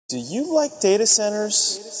Do you like data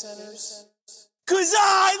centers? Cause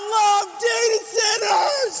I love data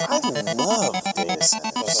centers! I love data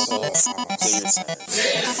centers. Data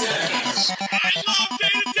centers. I love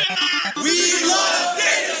data centers! We love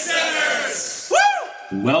data centers!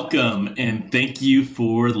 Woo! Welcome and thank you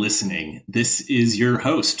for listening. This is your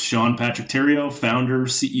host, Sean Patrick Theriault, founder,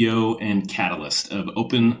 CEO, and catalyst of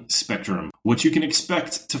Open Spectrum. What you can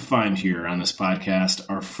expect to find here on this podcast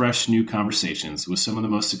are fresh new conversations with some of the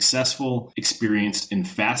most successful, experienced, and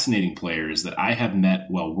fascinating players that I have met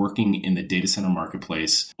while working in the data center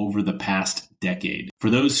marketplace over the past decade. For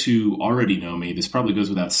those who already know me, this probably goes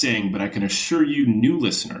without saying, but I can assure you new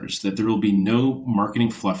listeners that there will be no marketing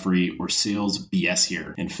fluffery or sales BS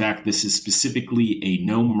here. In fact, this is specifically a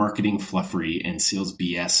no marketing fluffery and sales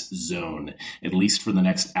BS zone, at least for the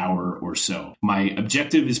next hour or so. My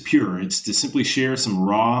objective is pure. It's to simply share some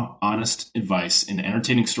raw, honest advice and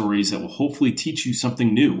entertaining stories that will hopefully teach you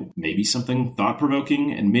something new, maybe something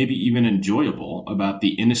thought-provoking and maybe even enjoyable about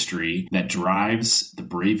the industry that drives the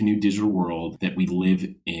brave new digital world that we live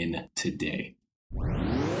in today.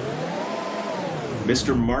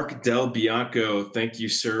 Mr. Mark Del Bianco, thank you,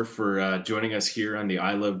 sir, for joining us here on the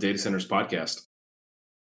I Love Data Centers podcast.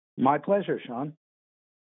 My pleasure, Sean.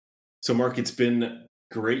 So, Mark, it's been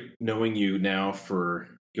great knowing you now for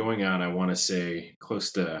going on, I want to say,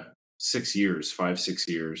 close to 6 years, 5-6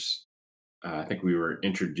 years. I think we were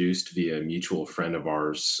introduced via a mutual friend of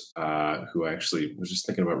ours who I actually was just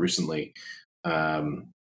thinking about recently,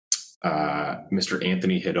 Mr.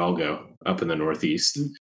 Anthony Hidalgo up in the Northeast.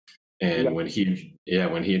 And when he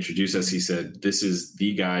introduced us, he said, "This is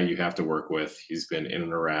the guy you have to work with. He's been in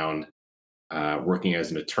and around working as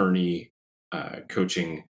an attorney,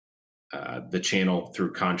 coaching the channel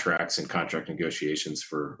through contracts and contract negotiations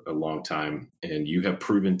for a long time. And you have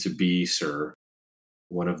proven to be, sir,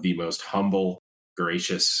 one of the most humble,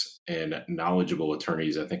 gracious, and knowledgeable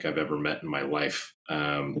attorneys I think I've ever met in my life.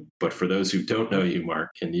 But for those who don't know you, Mark,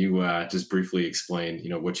 can you just briefly explain,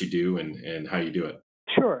 what you do and how you do it?"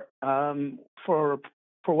 Sure. For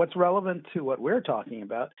what's relevant to what we're talking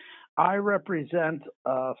about, I represent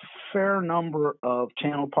a fair number of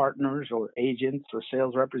channel partners or agents or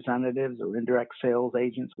sales representatives or indirect sales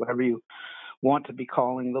agents, whatever you want to be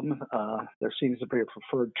calling them. There seems to be a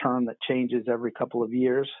preferred term that changes every couple of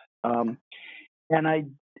years. And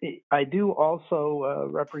I do also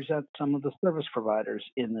represent some of the service providers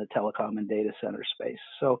in the telecom and data center space.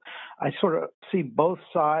 So I sort of see both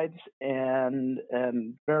sides and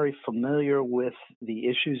am very familiar with the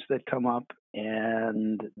issues that come up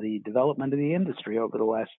and the development of the industry over the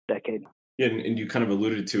last decade. Yeah, and you kind of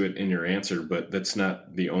alluded to it in your answer, but that's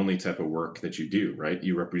not the only type of work that you do, right?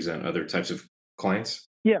 You represent other types of clients?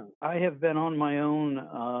 Yeah, I have been on my own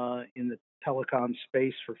in the telecom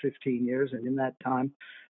space for 15 years, and in that time,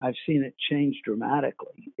 I've seen it change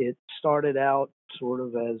dramatically. It started out sort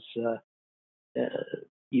of as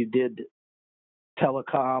you did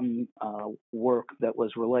telecom work that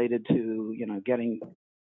was related to, getting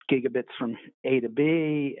gigabits from A to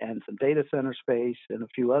B and some data center space and a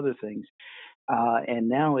few other things. And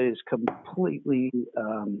now it is completely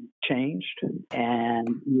changed, and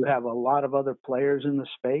you have a lot of other players in the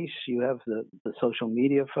space. You have the social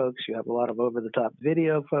media folks, you have a lot of over-the-top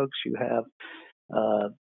video folks, you have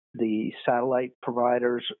the satellite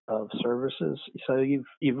providers of services. So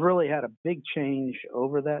you've really had a big change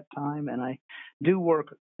over that time. And I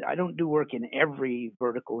don't do work in every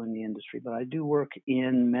vertical in the industry, but I do work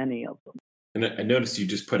in many of them. And I noticed you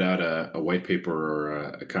just put out a white paper or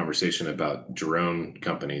a conversation about drone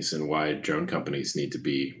companies and why drone companies need to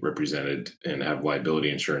be represented and have liability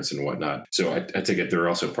insurance and whatnot. So I take it they're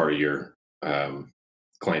also part of your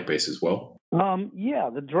client base as well? Yeah,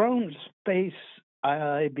 the drone space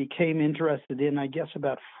I became interested in, I guess,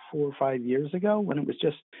 about 4 or 5 years ago when it was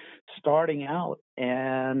just starting out.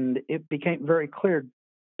 And it became very clear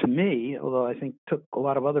to me, although I think took a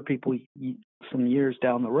lot of other people some years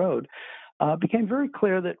down the road, became very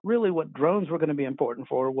clear that really what drones were going to be important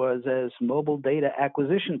for was as mobile data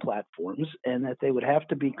acquisition platforms, and that they would have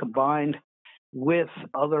to be combined with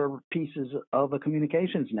other pieces of a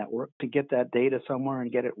communications network to get that data somewhere and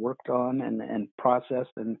get it worked on and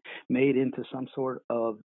processed and made into some sort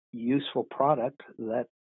of useful product that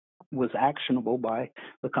was actionable by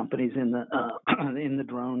the companies in the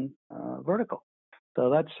drone vertical. So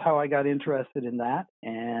that's how I got interested in that,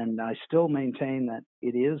 and I still maintain that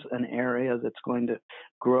it is an area that's going to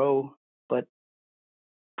grow, but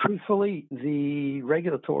truthfully, the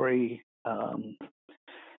regulatory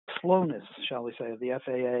slowness, shall we say, of the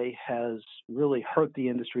FAA has really hurt the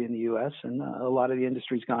industry in the U.S., and a lot of the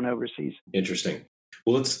industry's gone overseas. Interesting.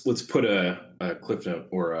 Well, let's put a cliff note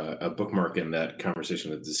or a bookmark in that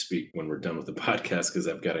conversation to speak when we're done with the podcast, because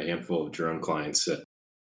I've got a handful of drone clients that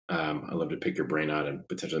I love to pick your brain on and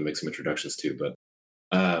potentially make some introductions to. But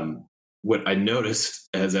what I noticed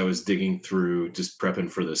as I was digging through, just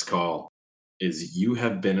prepping for this call, is you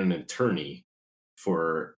have been an attorney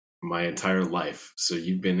for my entire life. So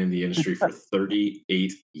you've been in the industry for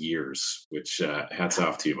 38 years, which hats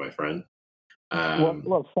off to you, my friend.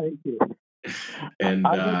 Well, thank you. And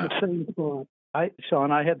I had the same thought.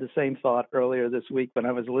 Sean, I had the same thought earlier this week when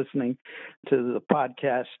I was listening to the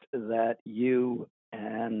podcast that you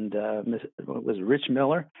and was Rich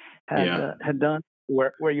Miller had done,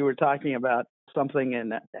 where you were talking about something,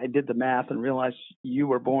 and I did the math and realized you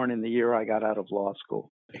were born in the year I got out of law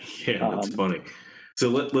school. Yeah, that's funny. So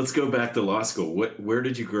let's go back to law school. Where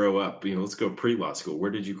did you grow up? Let's go pre-law school. Where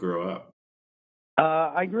did you grow up?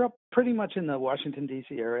 I grew up pretty much in the Washington,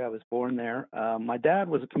 D.C. area. I was born there. My dad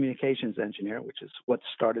was a communications engineer, which is what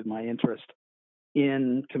started my interest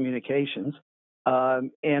in communications.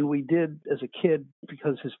 And we did, as a kid,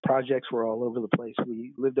 because his projects were all over the place,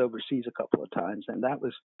 we lived overseas a couple of times. And that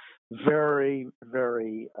was very,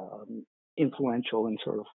 very influential in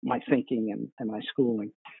sort of my thinking and my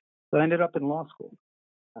schooling. So I ended up in law school.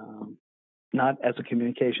 Not as a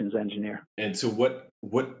communications engineer. And so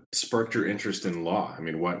what sparked your interest in law? I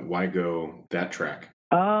mean, why go that track?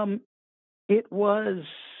 It was,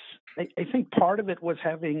 I think part of it was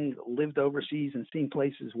having lived overseas and seen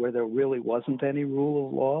places where there really wasn't any rule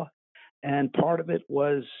of law. And part of it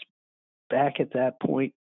was back at that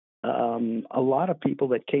point, a lot of people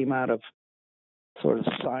that came out of sort of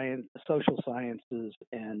science, social sciences,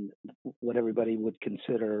 and what everybody would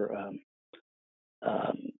consider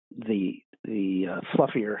the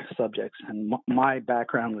fluffier subjects. And my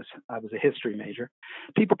background was, I was a history major.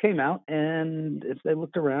 People came out, and if they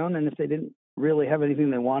looked around and if they didn't really have anything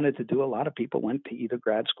they wanted to do, a lot of people went to either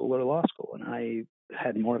grad school or law school. And I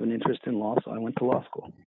had more of an interest in law, so I went to law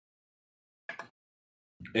school.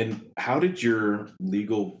 And how did your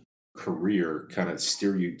legal career kind of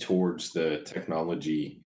steer you towards the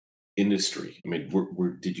technology industry? I mean,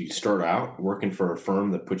 did you start out working for a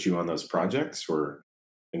firm that put you on those projects, or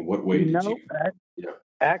in what way did you?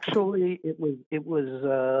 Actually, it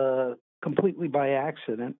was completely by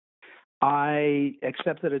accident. I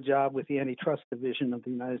accepted a job with the Antitrust Division of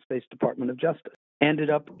the United States Department of Justice.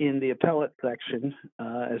 Ended up in the appellate section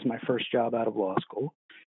as my first job out of law school,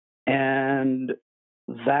 and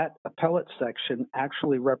that appellate section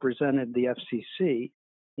actually represented the FCC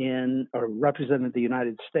represented the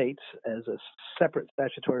United States as a separate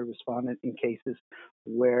statutory respondent in cases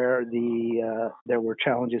where there were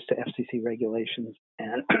challenges to FCC regulations.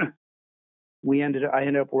 And I ended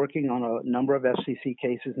up working on a number of FCC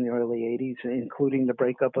cases in the early 80s, including the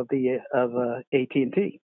breakup of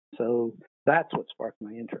AT&T. So that's what sparked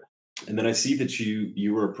my interest. And then I see that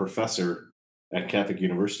you were a professor at Catholic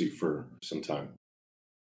University for some time.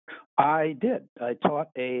 I did. I taught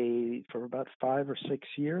for about 5 or 6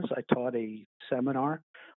 years, I taught a seminar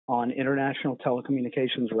on international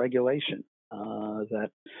telecommunications regulation that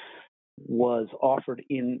was offered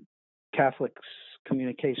in Catholic's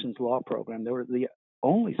communications law program. They were the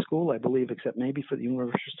only school, I believe, except maybe for the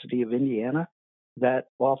University of Indiana, that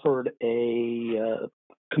offered a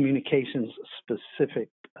communications-specific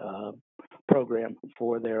program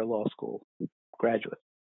for their law school graduates.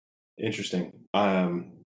 Interesting.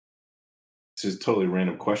 This is a totally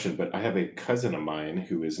random question, but I have a cousin of mine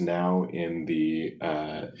who is now in the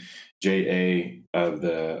JA of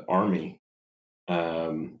the Army.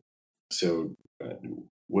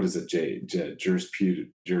 What is it? Juris.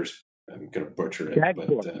 I'm going to butcher it.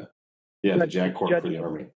 The JAG Corps for the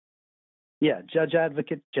Army. Yeah, Judge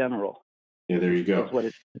Advocate General. Yeah, there you go. That's what it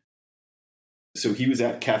is. So he was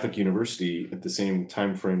at Catholic University at the same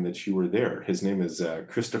time frame that you were there. His name is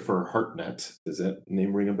Christopher Hartnett. Does that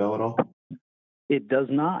name ring a bell at all? It does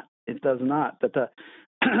not. But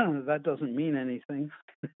that doesn't mean anything.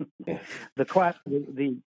 The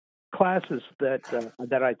classes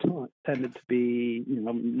that I taught tended to be,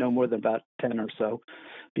 no more than about 10 or so,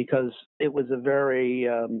 because it was a very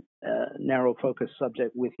narrow focus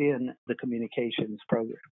subject within the communications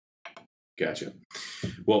program. Gotcha.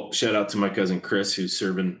 Well, shout out to my cousin Chris, who's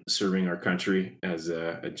serving our country as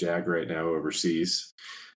a JAG right now overseas.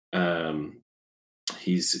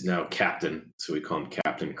 He's now captain, so we call him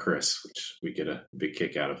Captain Chris, which we get a big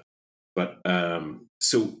kick out of. But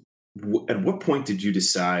so at what point did you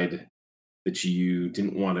decide that you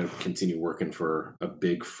didn't want to continue working for a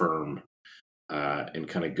big firm and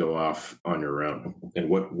kind of go off on your own? And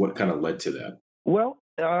what kind of led to that? Well,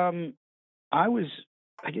 I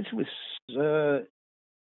guess it was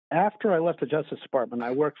after I left the Justice Department,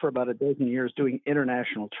 I worked for about a dozen years doing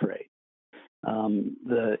international trade.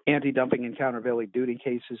 The anti-dumping and countervailing duty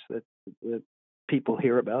cases that people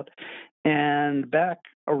hear about. And back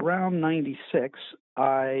around 96,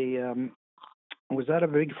 I was at a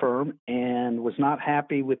big firm and was not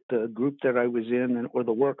happy with the group that I was in or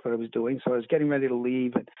the work that I was doing. So I was getting ready to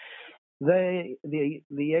leave. And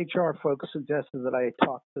the HR folks suggested that I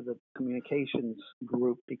talk to the communications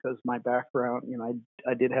group because my background,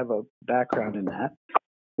 I did have a background in that.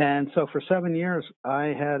 And so for 7 years,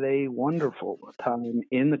 I had a wonderful time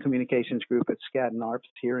in the communications group at Skadden Arps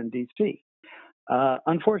here in D.C.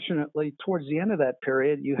 Unfortunately, towards the end of that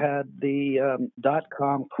period, you had the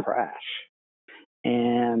dot-com crash.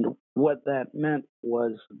 And what that meant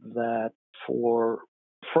was that for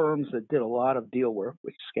firms that did a lot of deal work,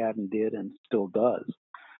 which Skadden did and still does,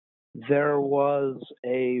 there was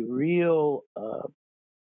a real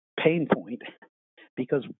pain point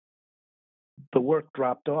because the work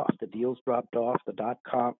dropped off, the deals dropped off, the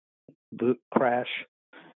dot-com crash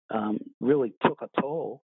really took a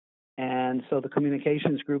toll. And so the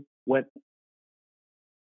communications group went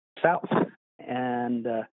south. And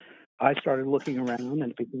I started looking around,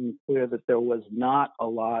 and it became clear that there was not a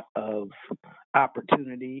lot of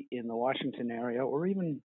opportunity in the Washington area or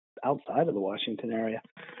even outside of the Washington area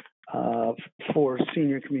for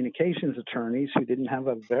senior communications attorneys who didn't have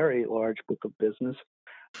a very large book of business.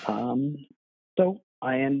 So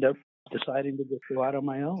I ended up deciding to just go out on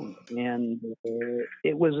my own. And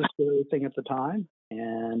it was a scary thing at the time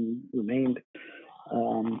and remained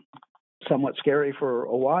somewhat scary for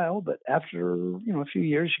a while, but after a few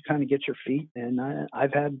years, you kind of get your feet. And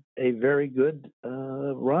I've had a very good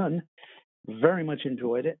run. Very much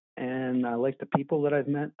enjoyed it, and I like the people that I've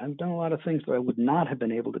met. I've done a lot of things that I would not have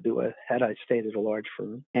been able to do had I stayed at a large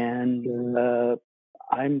firm, and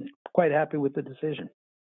I'm quite happy with the decision.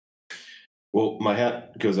 Well, my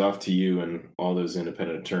hat goes off to you and all those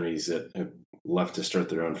independent attorneys that have left to start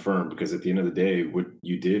their own firm, because at the end of the day, what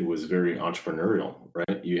you did was very entrepreneurial,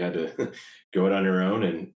 right? You had to go it on your own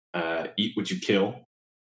and eat what you kill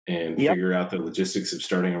and figure out the logistics of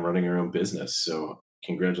starting and running your own business. So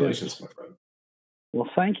congratulations, my friend. Well,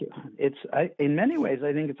 thank you. In many ways,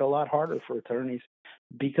 I think it's a lot harder for attorneys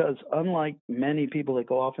because unlike many people that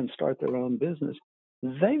go off and start their own business,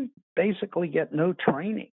 they basically get no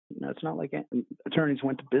training. It's not like attorneys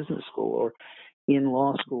went to business school or in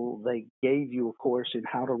law school. They gave you a course in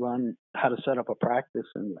how to set up a practice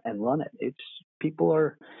and run it.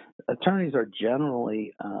 Attorneys are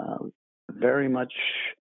generally very much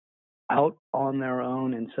out on their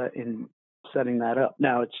own in setting that up.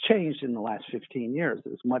 Now, it's changed in the last 15 years.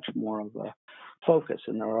 There's much more of a focus,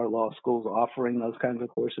 and there are law schools offering those kinds of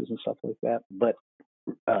courses and stuff like that. But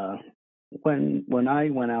when I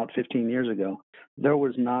went out 15 years ago, there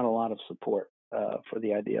was not a lot of support for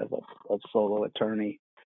the idea of a solo attorney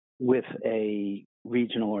with a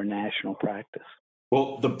regional or national practice.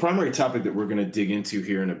 Well, the primary topic that we're going to dig into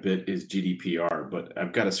here in a bit is GDPR, but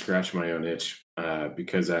I've got to scratch my own itch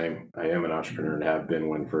because I am an entrepreneur and have been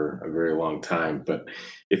one for a very long time. But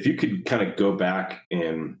if you could kind of go back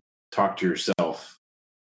and talk to yourself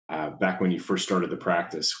back when you first started the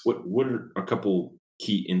practice, what are a couple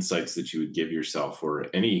key insights that you would give yourself, or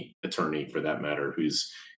any attorney for that matter, who's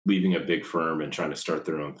leaving a big firm and trying to start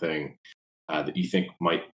their own thing, that you think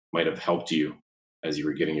might have helped you as you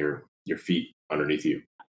were getting your feet underneath you?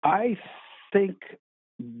 I think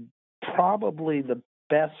probably the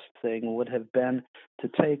best thing would have been to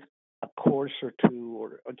take a course or two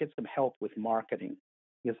or get some help with marketing,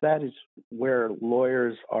 because that is where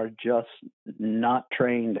lawyers are just not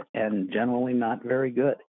trained and generally not very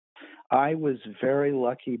good. I was very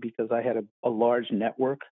lucky because I had a large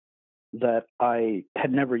network that I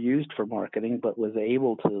had never used for marketing, but was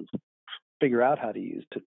able to figure out how to use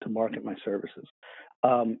to market my services.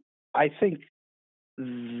 I think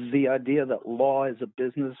the idea that law is a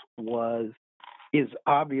business is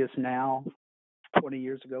obvious now. 20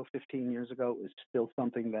 years ago, 15 years ago, it was still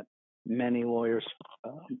something that many lawyers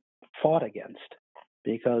fought against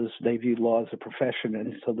because they viewed law as a profession,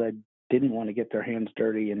 and so they didn't want to get their hands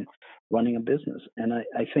dirty in running a business. And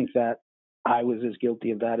I think that I was as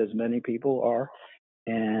guilty of that as many people are,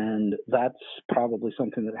 and that's probably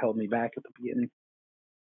something that held me back at the beginning.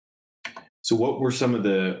 So what were some of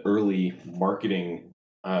the early marketing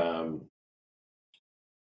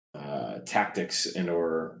tactics and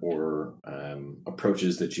or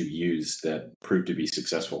approaches that you used that proved to be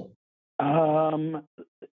successful? Honestly,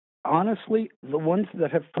 the ones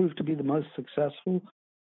that have proved to be the most successful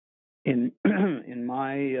in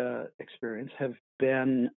my experience have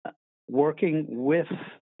been working with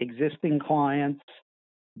existing clients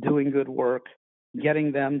doing good work,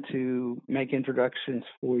 getting them to make introductions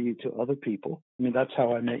for you to other people. I mean, that's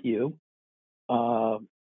how I met you.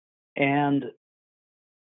 And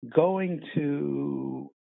going to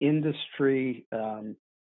industry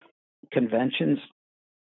conventions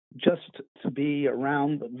just to be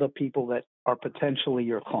around the people that are potentially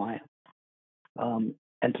your client,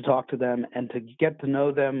 and to talk to them and to get to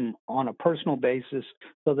know them on a personal basis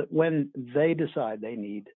so that when they decide they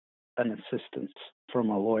need an assistance from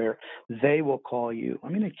a lawyer, they will call you. I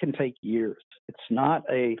mean, it can take years. It's not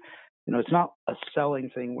it's not a selling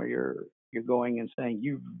thing where you're going and saying,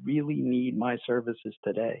 you really need my services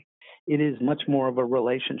today. It is much more of a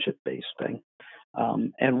relationship-based thing.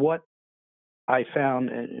 And what I found,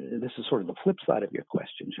 and this is sort of the flip side of your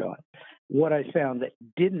question, Sean, what I found that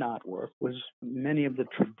did not work was many of the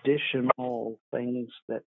traditional things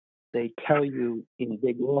that they tell you in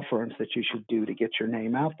big law firms that you should do to get your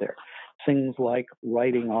name out there. Things like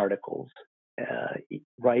writing articles,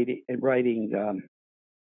 writing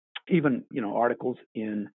even articles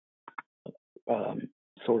in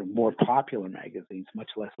sort of more popular magazines,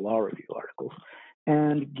 much less law review articles,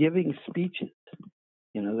 and giving speeches.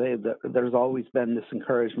 There's always been this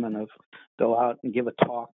encouragement of go out and give a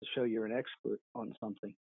talk to show you're an expert on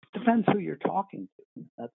something. Depends who you're talking to.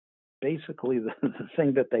 That's basically the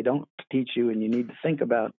thing that they don't teach you and you need to think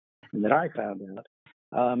about, and that I found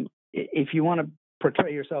out. If you want to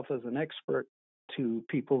portray yourself as an expert to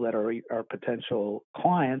people that are potential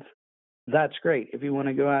clients, that's great. If you want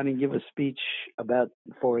to go out and give a speech about,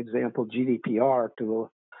 for example, GDPR to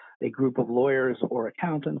a group of lawyers or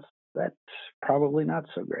accountants, that's probably not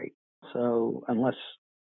so great. So unless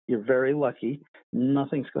you're very lucky,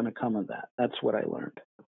 nothing's going to come of that. That's what I learned.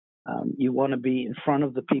 You want to be in front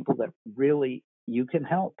of the people that really you can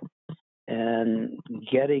help, and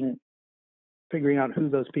figuring out who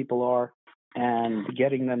those people are and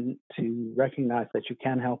getting them to recognize that you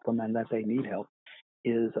can help them and that they need help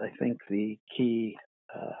is, I think, the key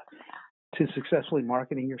to successfully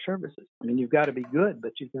marketing your services. I mean, you've got to be good,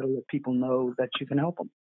 but you've got to let people know that you can help them.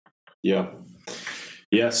 Yeah.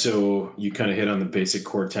 So you kind of hit on the basic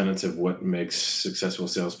core tenets of what makes successful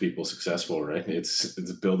salespeople successful, right? It's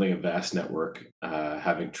building a vast network,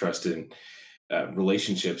 having trusting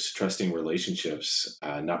relationships,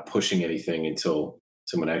 not pushing anything until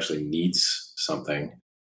someone actually needs something,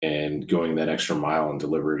 and going that extra mile and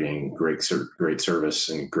delivering great service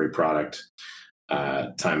and great product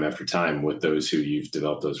time after time with those who you've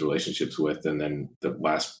developed those relationships with. And then the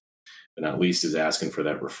last but not least is asking for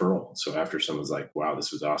that referral. So after someone's like, wow,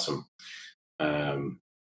 this was awesome,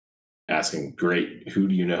 asking, great, who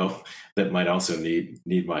do you know that might also need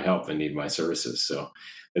my help and need my services? So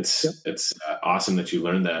it's awesome that you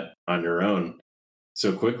learned that on your own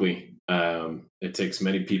so quickly. It takes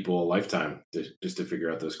many people a lifetime just to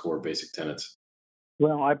figure out those core basic tenets.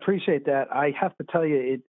 Well, I appreciate that. I have to tell you,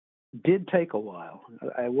 it did take a while.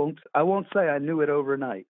 I won't say I knew it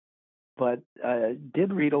overnight, but I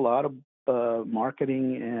did read a lot of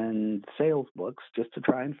marketing and sales books just to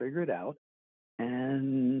try and figure it out.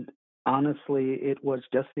 And honestly, it was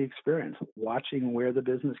just the experience, watching where the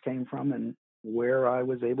business came from and where I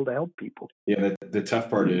was able to help people. Yeah, the tough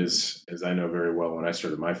part is, as I know very well, when I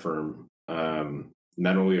started my firm,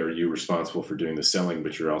 not only are you responsible for doing the selling,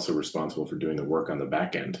 but you're also responsible for doing the work on the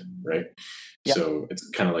back end, right? Yep. So it's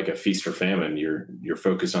kind of like a feast or famine. You're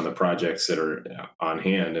focused on the projects that are on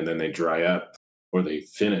hand, and then they dry up or they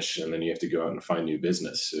finish, and then you have to go out and find new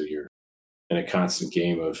business. So you're in a constant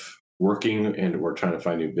game of working or trying to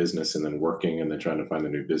find new business, and then working and then trying to find the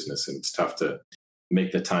new business. And it's tough to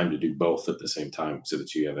make the time to do both at the same time so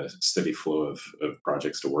that you have a steady flow of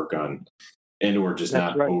projects to work on, and or just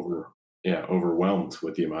That's not right. overwhelmed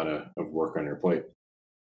with the amount of work on your plate.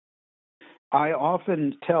 I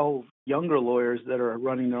often tell younger lawyers that are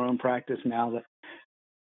running their own practice now that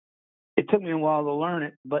it took me a while to learn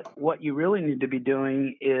it, but what you really need to be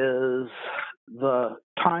doing is the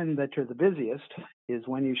time that you're the busiest is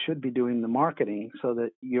when you should be doing the marketing so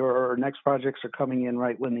that your next projects are coming in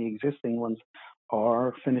right when the existing ones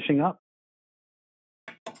are finishing up.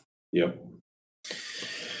 Yep.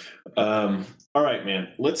 All right, man.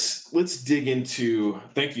 Let's dig into.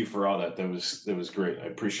 Thank you for all that. That was great. I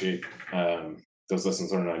appreciate those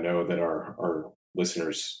lessons learned. I know that our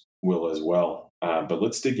listeners will as well. But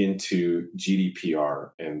let's dig into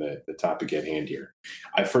GDPR and the topic at hand here.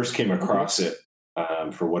 I first came across it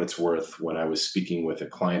for what it's worth when I was speaking with a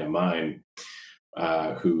client of mine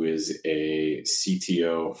who is a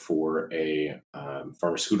CTO for a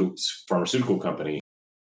pharmaceutical company.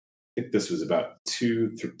 I think this was about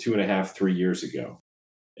 2.5, 3 years ago.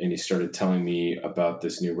 And he started telling me about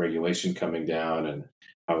this new regulation coming down and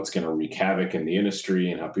how it's going to wreak havoc in the industry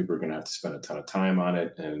and how people are going to have to spend a ton of time on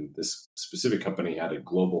it. And this specific company had a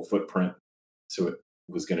global footprint. So it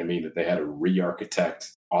was going to mean that they had to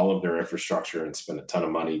re-architect all of their infrastructure and spend a ton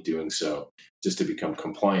of money doing so just to become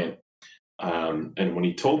compliant. And when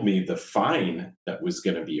he told me the fine that was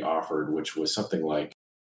going to be offered, which was something like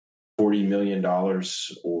 $40 million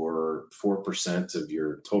or 4% of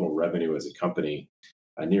your total revenue as a company,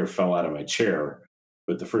 I near fell out of my chair.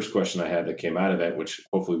 But the first question I had that came out of that, which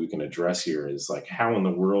hopefully we can address here, is like, how in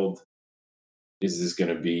the world is this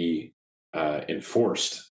going to be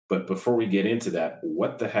enforced? But before we get into that,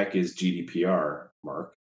 what the heck is GDPR,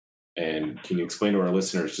 Mark? And can you explain to our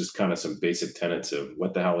listeners just kind of some basic tenets of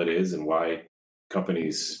what the hell it is and why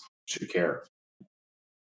companies should care?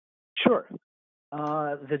 Sure.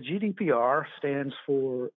 The GDPR stands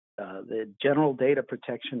for the General Data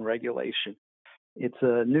Protection Regulation. It's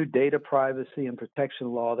a new data privacy and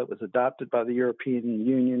protection law that was adopted by the European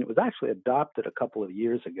Union. It was actually adopted a couple of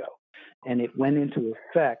years ago, and it went into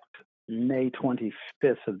effect May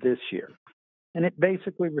 25th of this year. And it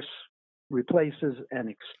basically replaces and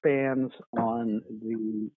expands on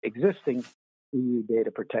the existing EU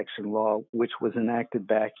data protection law, which was enacted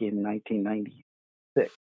back in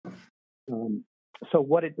 1996. So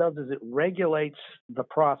what it does is it regulates the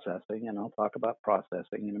processing, and I'll talk about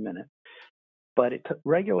processing in a minute, but it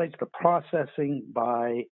regulates the processing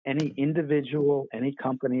by any individual, any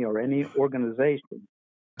company, or any organization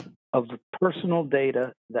of the personal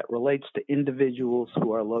data that relates to individuals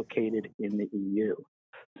who are located in the EU.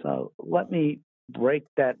 So let me break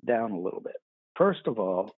that down a little bit. First of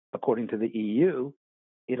all, according to the EU,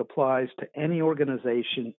 it applies to any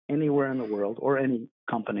organization anywhere in the world, or any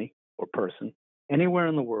company or person anywhere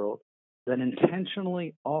in the world that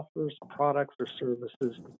intentionally offers products or services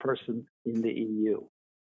to persons in the EU.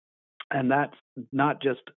 And that's not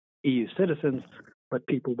just EU citizens, but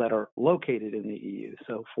people that are located in the EU.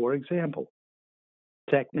 So, for example,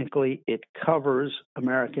 technically it covers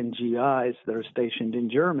American GIs that are stationed in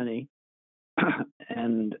Germany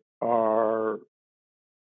and are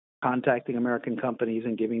contacting American companies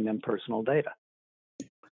and giving them personal data.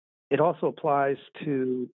 It also applies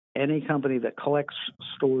to any company that collects,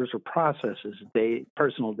 stores, or processes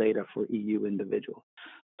personal data for EU individuals.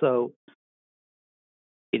 So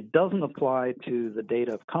it doesn't apply to the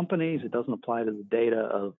data of companies. It doesn't apply to the data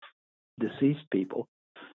of deceased people.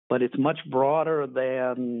 But it's much broader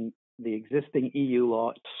than the existing EU law.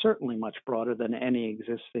 It's certainly much broader than any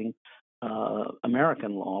existing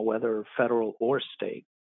American law, whether federal or state.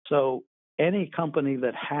 So any company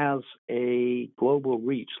that has a global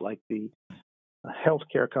reach, like the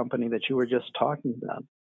healthcare company that you were just talking about,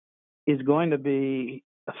 is going to be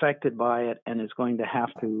affected by it and is going to have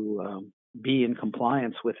to be in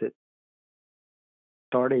compliance with it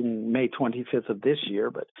starting May 25th of this year.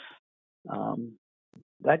 But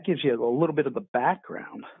that gives you a little bit of the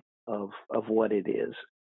background of what it is.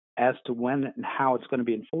 As to when and how it's going to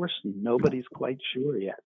be enforced, nobody's quite sure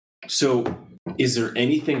yet. So is there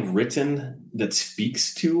anything written that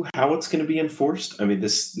speaks to how it's going to be enforced? I mean,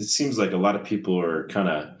 this seems like a lot of people are kind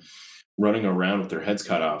of running around with their heads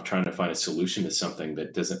cut off trying to find a solution to something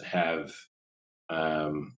that doesn't have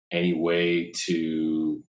any way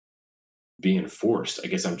to be enforced. I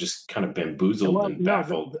guess I'm just kind of bamboozled and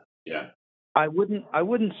baffled. Yeah. I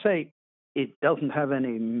wouldn't say it doesn't have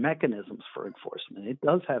any mechanisms for enforcement. It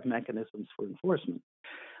does have mechanisms for enforcement.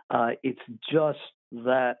 It's just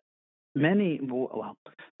that the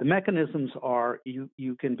mechanisms are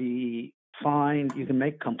you can be fined, you can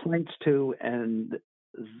make complaints to, and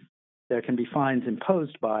there can be fines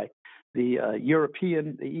imposed by the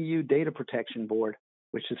EU Data Protection Board,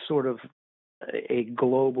 which is sort of a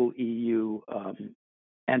global EU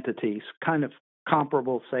entity, kind of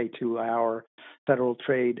comparable, say, to our Federal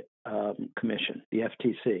Trade Commission, the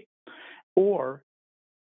FTC. Or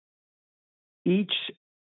each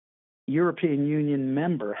European Union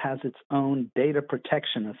member has its own Data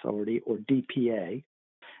Protection Authority, or DPA,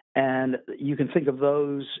 and you can think of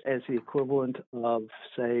those as the equivalent of,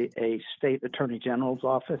 say, a state attorney general's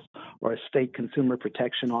office or a state consumer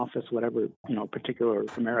protection office, whatever particular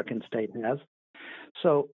American state has.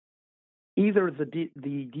 So either the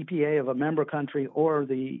DPA of a member country or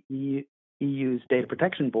the EU's Data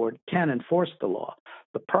Protection Board can enforce the law.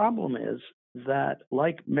 The problem is that,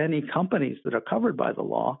 like many companies that are covered by the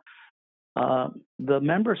law, the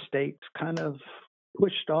member states kind of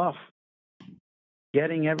pushed off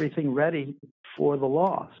getting everything ready for the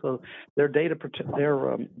law. So their DPAs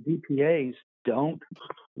don't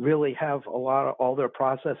really have all their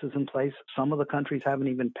processes in place. Some of the countries haven't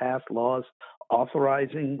even passed laws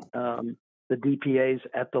authorizing the DPAs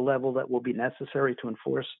at the level that will be necessary to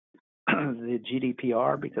enforce the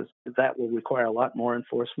GDPR, because that will require a lot more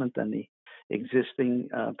enforcement than the existing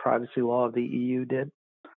privacy law of the EU did.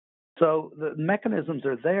 So the mechanisms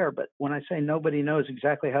are there, but when I say nobody knows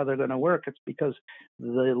exactly how they're going to work, it's because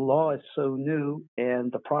the law is so new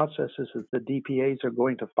and the processes that the DPAs are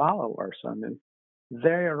going to follow are so new.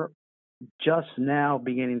 They're just now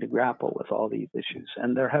beginning to grapple with all these issues.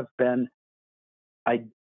 And I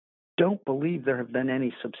don't believe there have been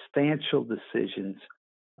any substantial decisions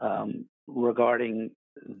regarding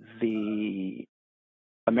the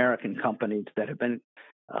American companies that have been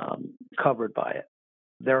covered by it.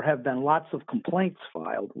 There have been lots of complaints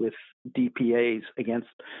filed with DPAs against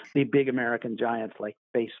the big American giants like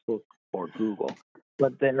Facebook or Google,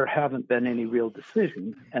 but there haven't been any real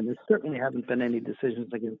decisions, and there certainly haven't been any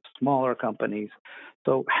decisions against smaller companies.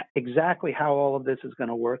 So exactly how all of this is going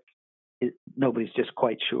to work, nobody's just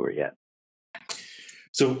quite sure yet.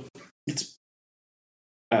 So let's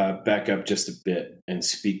back up just a bit and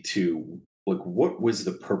speak to what was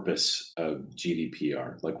the purpose of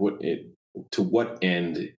GDPR? To what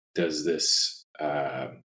end does this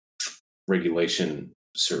regulation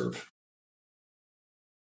serve?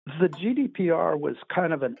 The GDPR was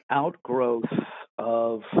kind of an outgrowth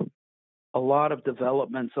of a lot of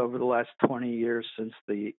developments over the last 20 years since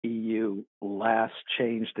the EU last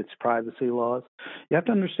changed its privacy laws. You have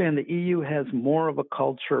to understand the EU has more of a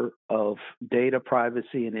culture of data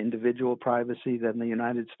privacy and individual privacy than the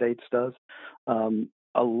United States does.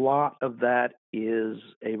 A lot of that is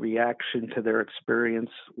a reaction to their experience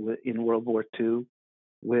in World War II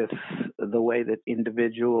with the way that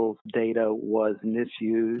individuals' data was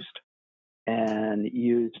misused and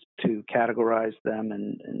used to categorize them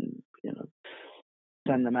and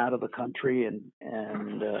send them out of the country and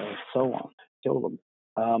so on, kill them.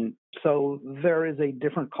 So there is a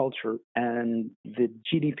different culture, and the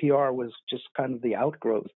GDPR was just kind of the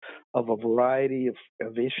outgrowth of a variety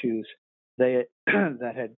of issues that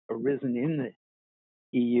had arisen in the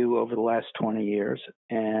EU over the last 20 years,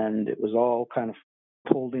 and it was all kind of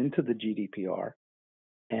pulled into the GDPR.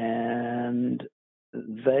 And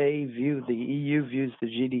the EU views the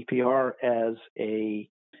GDPR as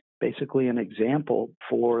basically an example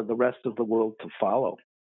for the rest of the world to follow.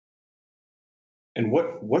 And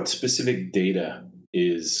what specific data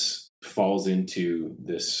falls into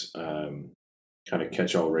this kind of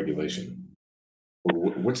catch-all regulation?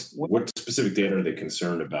 What specific data are they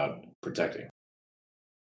concerned about protecting?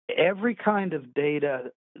 Every kind of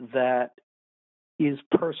data that is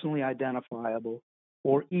personally identifiable,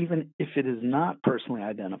 or even if it is not personally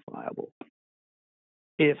identifiable,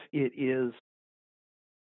 if it is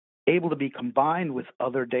able to be combined with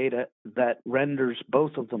other data that renders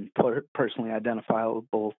both of them personally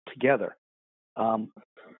identifiable together.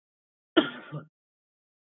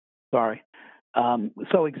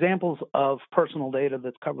 So examples of personal data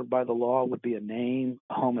that's covered by the law would be a name,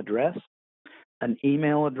 a home address, an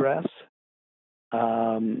email address,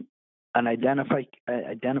 an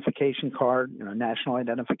identification card, national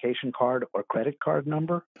identification card or credit card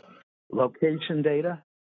number, location data.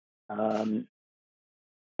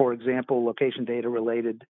 For example, location data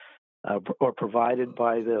related or provided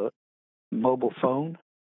by the mobile phone,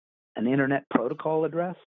 an internet protocol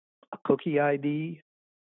address, a cookie ID,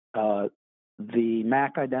 the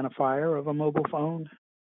MAC identifier of a mobile phone,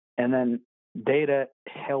 and then data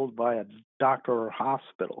held by a doctor or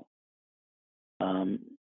hospital.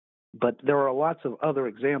 But there are lots of other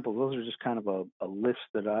examples. Those are just kind of a list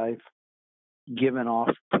that I've given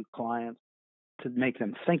off to clients to make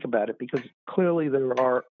them think about it, because clearly there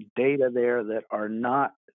are data there that are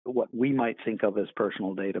not what we might think of as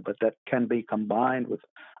personal data, but that can be combined with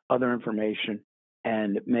other information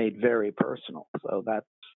and made very personal. So that's,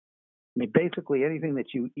 basically anything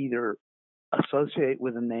that you either associate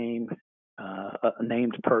with a name, a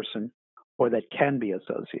named person, or that can be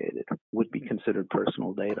associated would be considered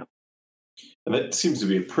personal data. And that seems to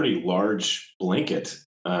be a pretty large blanket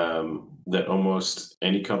that almost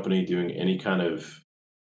any company doing any kind of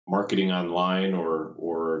marketing online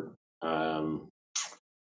or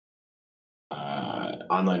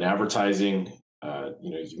online advertising,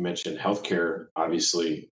 you mentioned healthcare,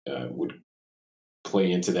 obviously would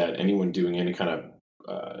play into that. Anyone doing any kind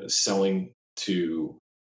of selling to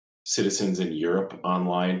citizens in Europe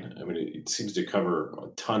online, it seems to cover a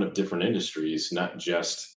ton of different industries, not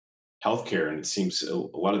just healthcare. And it seems a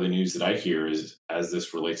lot of the news that I hear is as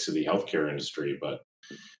this relates to the healthcare industry, but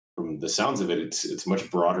from the sounds of it, it's much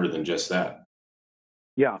broader than just that.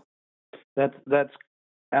 Yeah, that's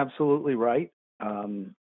absolutely right.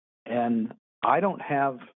 And I don't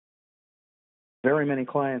have very many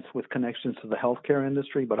clients with connections to the healthcare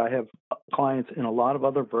industry, but I have clients in a lot of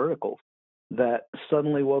other verticals that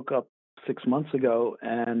suddenly woke up 6 months ago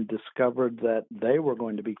and discovered that they were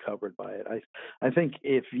going to be covered by it. I think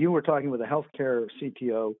if you were talking with a healthcare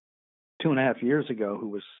CTO 2.5 years ago who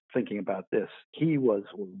was thinking about this, he was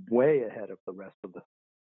way ahead of the rest of the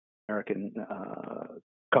American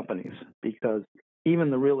companies, because even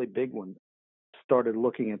the really big ones started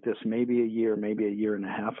looking at this maybe a year and a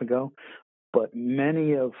half ago. But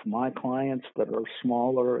many of my clients that are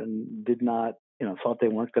smaller and did not, thought they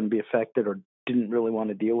weren't going to be affected or didn't really want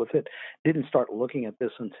to deal with it, didn't start looking at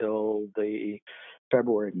this until the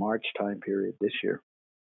February, March time period this year.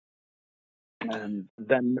 And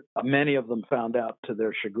then many of them found out to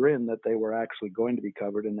their chagrin that they were actually going to be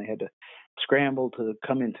covered, and they had to scramble to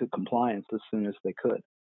come into compliance as soon as they could.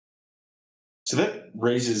 So that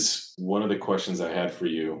raises one of the questions I had for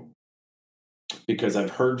you, because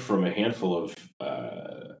I've heard from a handful of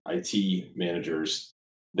IT managers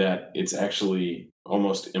that it's actually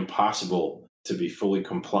almost impossible to be fully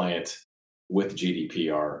compliant with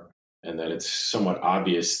GDPR, and that it's somewhat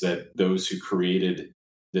obvious that those who created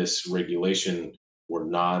this regulation were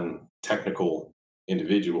non-technical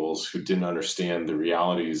individuals who didn't understand the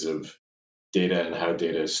realities of data and how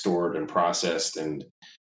data is stored and processed, and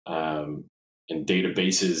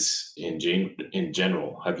databases in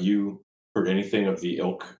general. Have you heard anything of the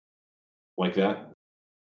ilk like that?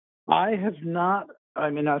 I have not. I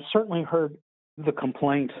mean, I've certainly heard the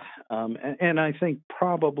complaint, and I think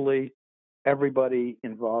probably everybody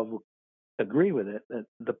involved agree with it, that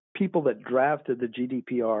the people that drafted the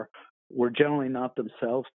GDPR were generally not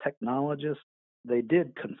themselves technologists. They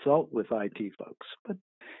did consult with IT folks, but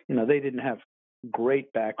they didn't have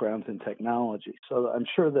great backgrounds in technology. So I'm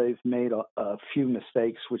sure they've made a few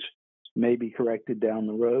mistakes, which may be corrected down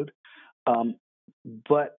the road.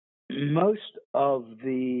 But most of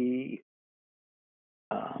the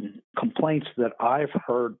complaints that I've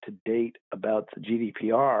heard to date about the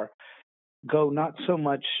GDPR go not so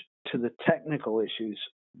much to the technical issues,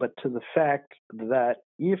 but to the fact that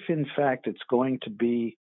if in fact it's going to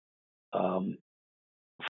be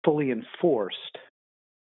fully enforced,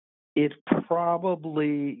 it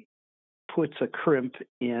probably puts a crimp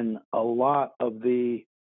in a lot of the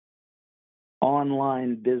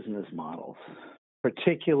online business models,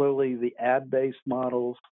 particularly the ad-based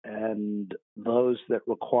models and those that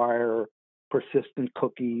require persistent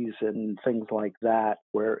cookies and things like that,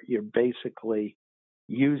 where you're basically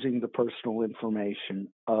using the personal information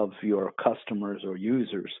of your customers or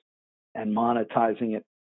users and monetizing it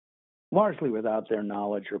largely without their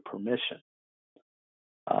knowledge or permission.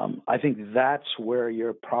 I think that's where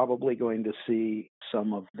you're probably going to see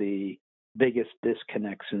some of the biggest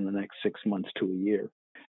disconnects in the next 6 months to a year.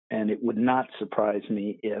 And it would not surprise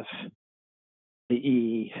me if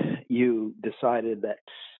the EU decided that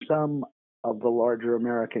some of the larger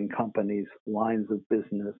American companies' lines of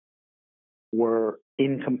business were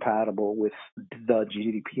incompatible with the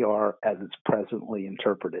GDPR as it's presently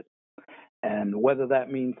interpreted. And whether that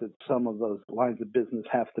means that some of those lines of business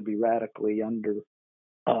have to be radically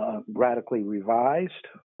revised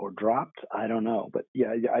or dropped, I don't know. But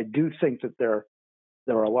yeah, I do think that there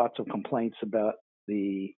are lots of complaints about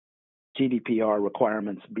the GDPR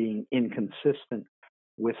requirements being inconsistent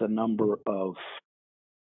with a number of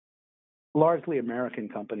largely American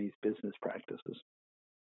companies' business practices.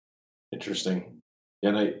 Interesting.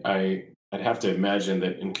 And I'd have to imagine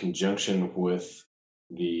that in conjunction with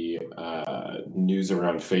the news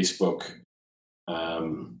around Facebook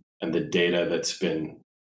and the data that's been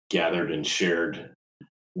gathered and shared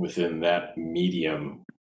within that medium,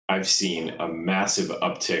 I've seen a massive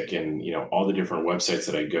uptick in, all the different websites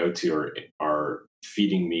that I go to are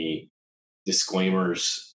feeding me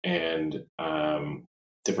disclaimers and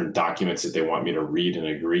different documents that they want me to read and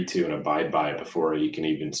agree to and abide by before you can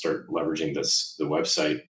even start leveraging the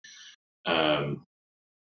website.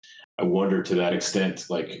 I wonder, to that extent,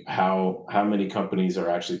 like how many companies are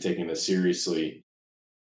actually taking this seriously,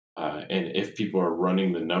 and if people are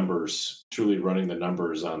running the numbers, truly running the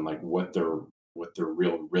numbers on like what their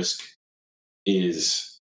real risk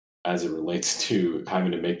is as it relates to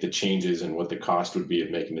having to make the changes, and what the cost would be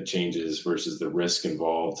of making the changes versus the risk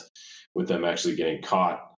involved with them actually getting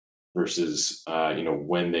caught versus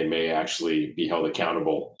when they may actually be held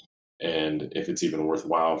accountable, and if it's even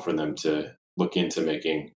worthwhile for them to look into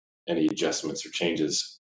making any adjustments or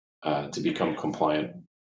changes to become compliant.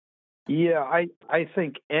 Yeah, I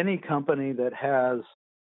think any company that has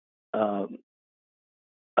a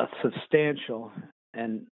substantial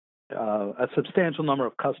number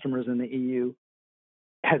of customers in the EU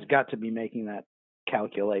has got to be making that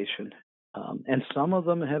calculation. And some of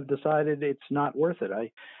them have decided it's not worth it.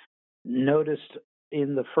 I noticed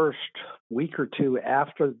in the first week or two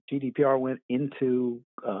after GDPR went into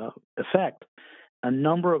effect, a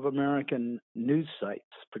number of American news sites,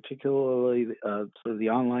 particularly sort of the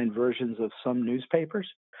online versions of some newspapers,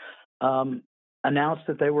 announced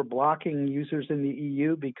that they were blocking users in the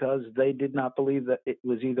EU because they did not believe that it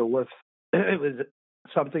was either worth it was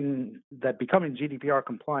something that becoming GDPR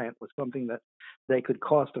compliant was something that they could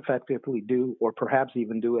cost effectively do, or perhaps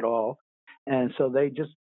even do at all. And so they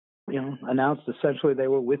just, announced essentially they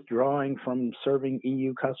were withdrawing from serving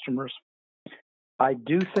EU customers. I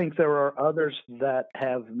do think there are others that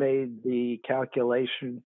have made the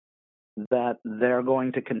calculation that they're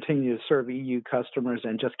going to continue to serve EU customers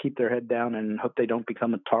and just keep their head down and hope they don't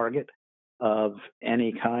become a target of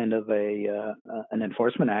any kind of an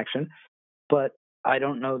enforcement action. But I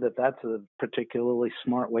don't know that that's a particularly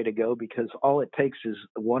smart way to go, because all it takes is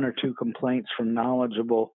one or two complaints from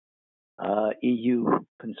knowledgeable EU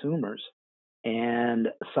consumers, and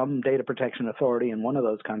some data protection authority in one of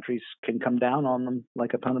those countries can come down on them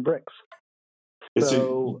like a ton of bricks.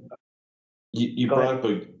 So you brought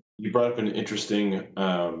up an interesting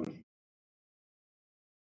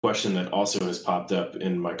question that also has popped up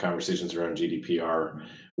in my conversations around GDPR,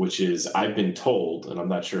 which is I've been told, and I'm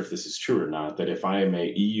not sure if this is true or not, that if I am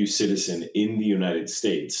a EU citizen in the United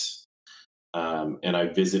States and I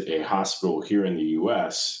visit a hospital here in the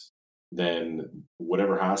US, then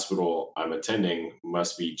whatever hospital I'm attending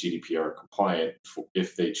must be GDPR compliant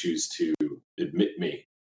if they choose to admit me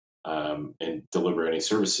and deliver any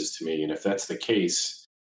services to me. And if that's the case,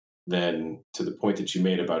 then to the point that you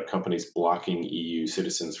made about companies blocking EU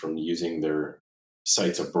citizens from using their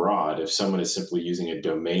sites abroad, if someone is simply using a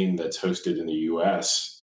domain that's hosted in the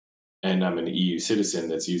US and I'm an EU citizen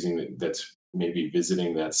that's maybe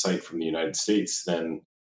visiting that site from the United States, then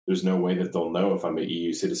there's no way that they'll know if I'm an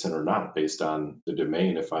EU citizen or not based on the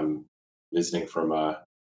domain if I'm visiting from a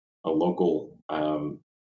local,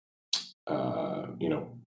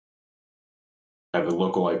 have a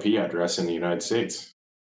local IP address in the United States.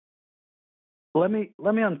 Let me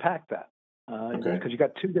unpack that, because you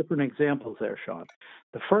got two different examples there, Sean.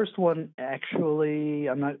 The first one, actually,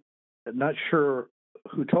 I'm not sure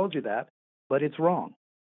who told you that, but it's wrong.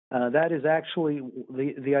 That is actually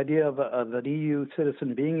the idea of an EU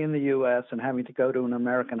citizen being in the U.S. and having to go to an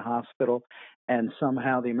American hospital, and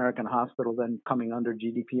somehow the American hospital then coming under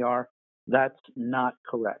GDPR. That's not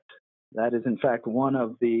correct. That is, in fact, one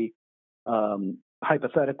of the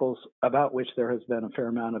hypotheticals about which there has been a fair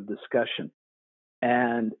amount of discussion.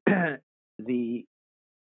 And the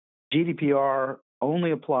GDPR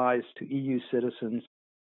only applies to EU citizens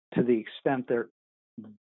to the extent they're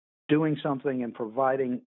doing something and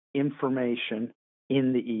providing information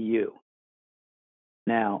in the EU.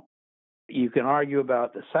 Now, you can argue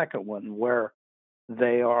about the second one, where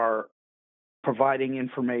they are providing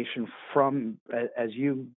information from, as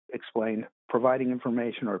you explained, providing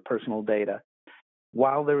information or personal data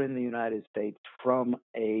while they're in the United States from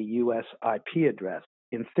a U.S. IP address.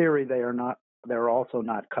 In theory, they're also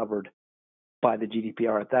not covered by the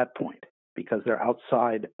GDPR at that point, because they're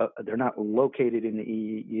outside, they're not located in the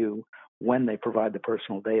EU when they provide the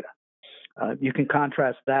personal data. You can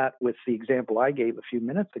contrast that with the example I gave a few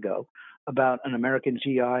minutes ago about an American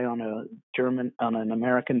GI on an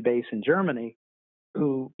American base in Germany,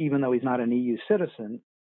 who, even though he's not an EU citizen,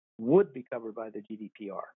 would be covered by the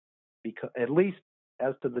GDPR, because at least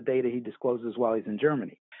as to the data he discloses while he's in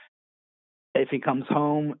Germany. If he comes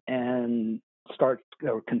home and starts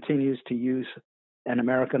or continues to use an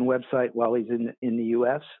American website while he's in the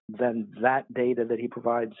U.S., then that data that he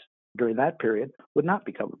provides during that period would not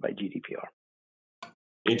be covered by GDPR.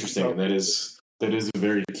 Interesting. So, that is a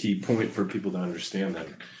very key point for people to understand that.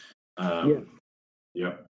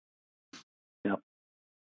 Yep.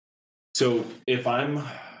 So if I'm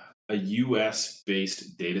a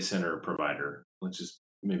U.S.-based data center provider, let's just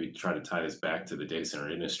maybe try to tie this back to the data center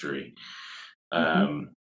industry, and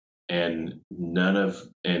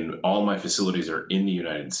all my facilities are in the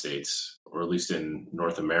United States, or at least in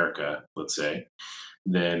North America, let's say,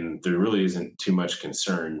 then there really isn't too much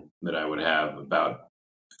concern that I would have about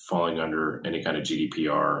falling under any kind of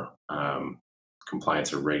GDPR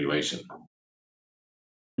compliance or regulation.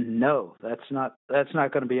 No, that's not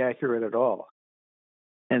going to be accurate at all.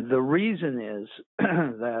 And the reason is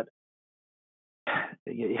that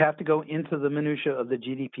you have to go into the minutia of the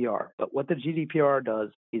GDPR. But what the GDPR does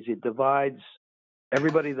is it divides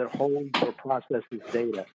everybody that holds or processes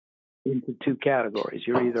data into two categories.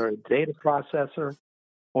 You're either a data processor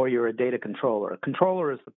or you're a data controller. A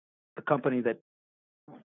controller is the company that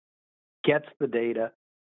gets the data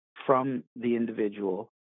from the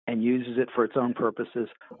individual and uses it for its own purposes.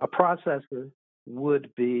 A processor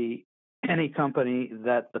would be any company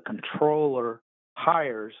that the controller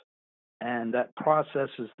hires and that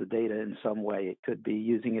processes the data in some way. It could be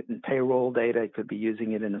using it in payroll data. It could be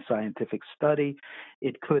using it in a scientific study.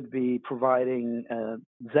 It could be providing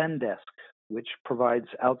Zendesk, which provides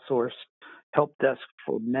outsourced help desk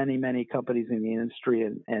for many, many companies in the industry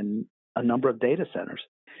and a number of data centers,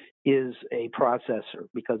 is a processor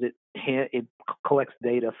because it collects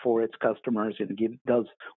data for its customers and does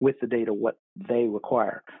with the data what they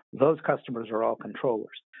require. Those customers are all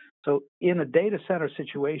controllers. So in a data center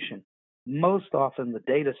situation, most often the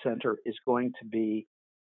data center is going to be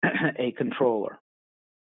a controller,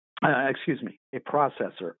 a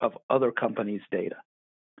processor of other companies' data.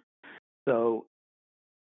 So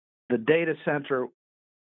the data center,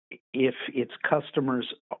 if its customers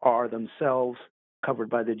are themselves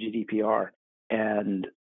covered by the GDPR and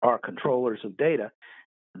are controllers of data,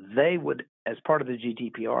 they would, as part of the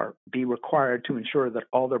GDPR, be required to ensure that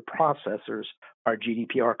all their processors are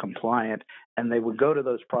GDPR compliant, and they would go to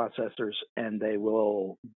those processors and they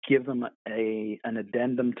will give them an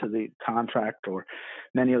addendum to the contract, or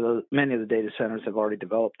many of the data centers have already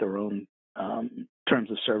developed their own terms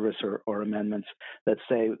of service or amendments that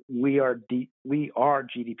say we are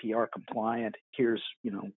GDPR compliant. Here's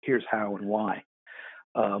how and why.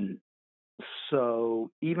 So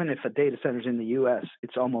even if a data center is in the U.S.,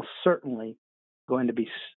 it's almost certainly going to be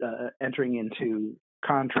entering into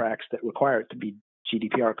contracts that require it to be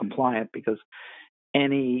GDPR compliant, because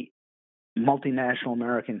any multinational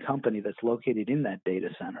American company that's located in that data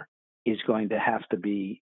center is going to have to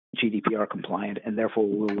be GDPR compliant, and therefore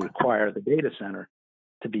will require the data center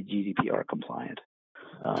to be GDPR compliant.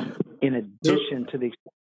 In addition to the,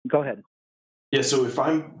 go ahead. Yeah, so if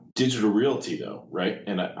I'm Digital Realty, though, right,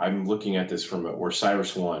 and I'm looking at this from or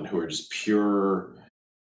CyrusOne, who are just pure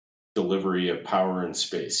delivery of power and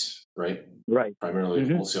space, right? Right. Primarily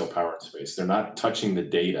wholesale power and space. They're not touching the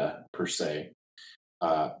data per se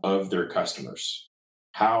of their customers.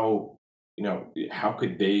 How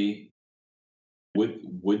could they?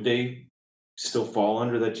 Would they still fall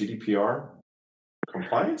under that GDPR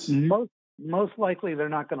compliance? Most likely they're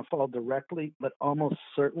not going to fall directly, but almost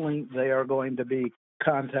certainly they are going to be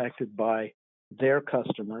contacted by their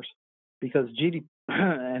customers because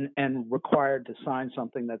and required to sign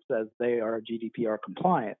something that says they are GDPR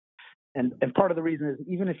compliant. And part of the reason is,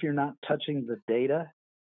 even if you're not touching the data,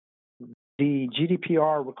 the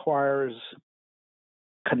GDPR requires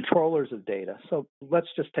controllers of data. So let's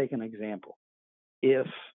just take an example. If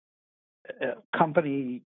a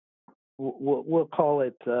company, we'll call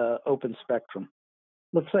it Open Spectrum.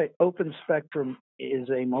 Let's say Open Spectrum is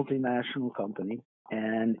a multinational company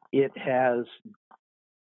and it has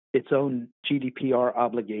its own GDPR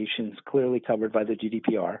obligations clearly covered by the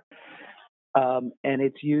GDPR. And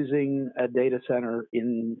it's using a data center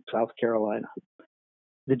in South Carolina.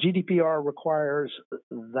 The GDPR requires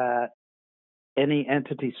that any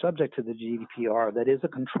entity subject to the GDPR that is a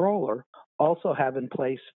controller also have in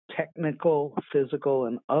place technical, physical,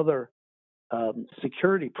 and other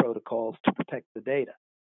security protocols to protect the data.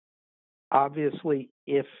 Obviously,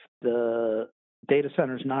 if the data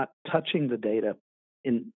center is not touching the data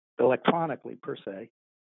electronically per se,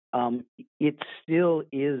 it still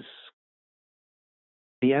is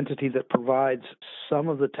the entity that provides some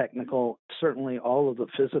of the technical, certainly all of the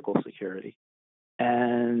physical security,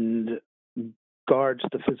 and guards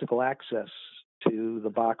the physical access to the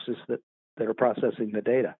boxes that are processing the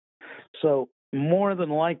data. So more than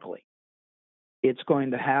likely, it's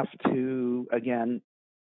going to have to, again,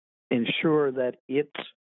 ensure that its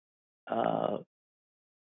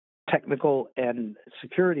technical and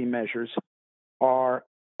security measures are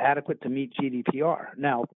adequate to meet GDPR.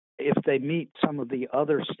 Now, if they meet some of the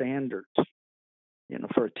other standards,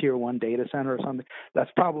 for a tier 1 data center or something,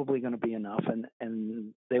 that's probably going to be enough,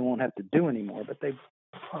 and they won't have to do any more. But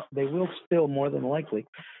they will still more than likely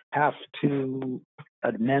have to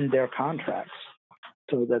amend their contracts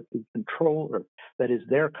so that the controller that is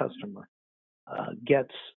their customer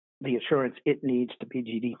gets the assurance it needs to be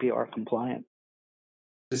GDPR compliant.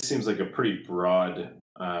 This seems like a pretty broad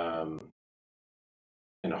and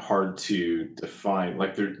hard to define.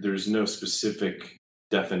 Like there's no specific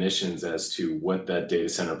definitions as to what that data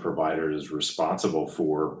center provider is responsible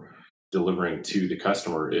for delivering to the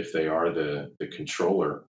customer if they are the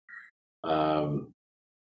controller. I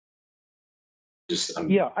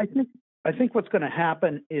think what's going to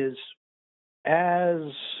happen is as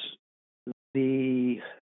the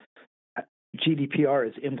GDPR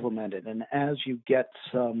is implemented. And as you get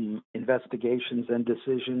some investigations and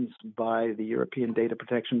decisions by the European Data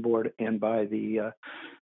Protection Board and by the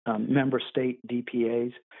member state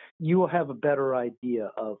DPAs, you will have a better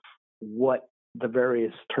idea of what the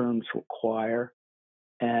various terms require.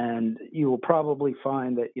 And you will probably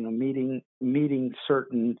find that, meeting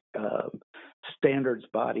certain standards,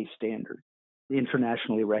 body standards,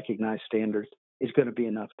 internationally recognized standards, is going to be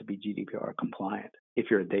enough to be GDPR compliant if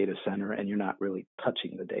you're a data center and you're not really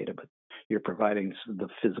touching the data, but you're providing the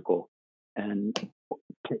physical and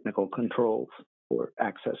technical controls for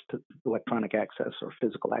access to electronic access or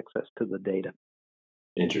physical access to the data.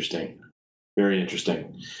 Interesting. Very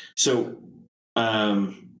interesting. So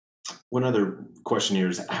one other question here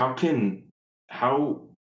is how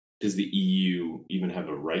does the EU even have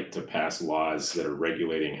a right to pass laws that are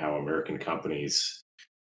regulating how American companies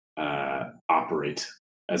operate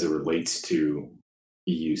as it relates to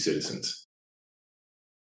EU citizens?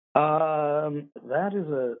 That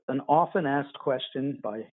is an often asked question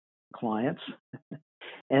by clients.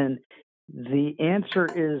 And the answer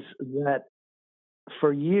is that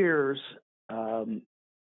for years,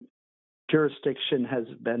 jurisdiction has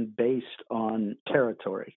been based on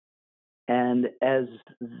territory. And as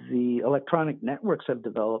the electronic networks have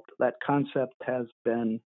developed, that concept has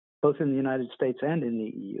been, both in the United States and in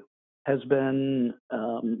the EU, has been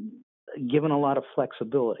given a lot of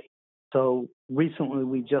flexibility. So recently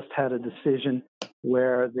we just had a decision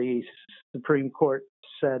where the Supreme Court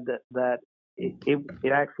said that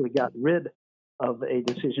it actually got rid of a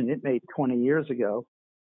decision it made 20 years ago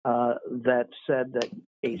that said that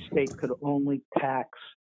a state could only tax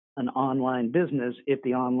an online business if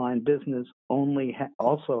the online business only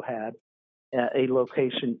also had a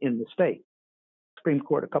location in the state. Supreme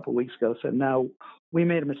Court a couple of weeks ago said, no, we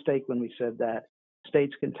made a mistake when we said that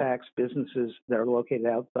states can tax businesses that are located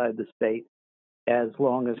outside the state as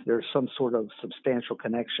long as there's some sort of substantial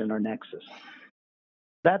connection or nexus.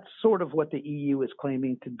 That's sort of what the EU is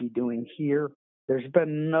claiming to be doing here. There's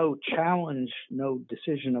been no challenge, no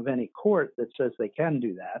decision of any court that says they can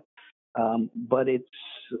do that. But it's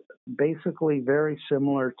basically very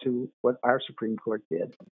similar to what our Supreme Court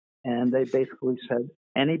did. And they basically said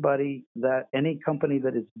any company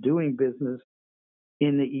that is doing business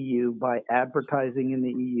in the EU by advertising in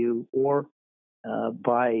the EU or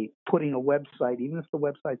by putting a website, even if the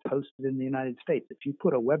website's hosted in the United States, if you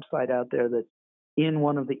put a website out there that's in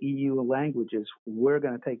one of the EU languages, we're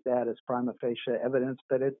going to take that as prima facie evidence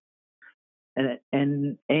that it's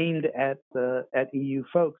and aimed at EU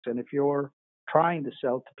folks. And if you're trying to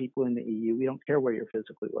sell to people in the EU, we don't care where you're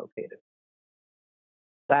physically located.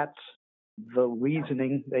 That's the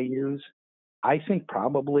reasoning they use. I think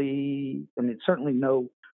probably, certainly no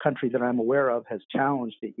country that I'm aware of has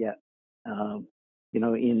challenged it yet.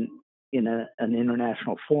 In an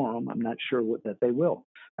international forum, I'm not sure that they will.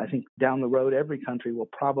 I think down the road, every country will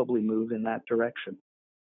probably move in that direction.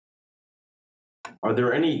 Are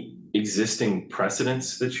there any existing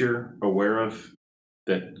precedents that you're aware of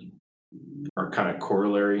that are kind of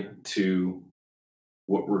corollary to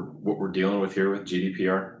what we're dealing with here with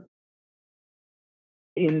GDPR?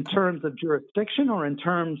 In terms of jurisdiction or in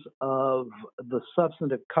terms of the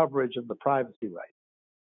substantive coverage of the privacy rights?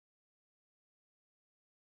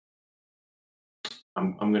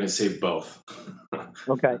 I'm going to say both.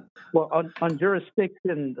 Okay. Well, on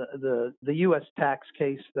jurisdiction, the U.S. tax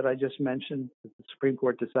case that I just mentioned, that the Supreme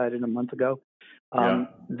Court decided a month ago, and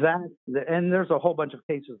there's a whole bunch of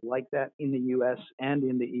cases like that in the U.S. and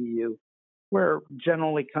in the EU, where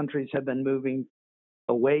generally countries have been moving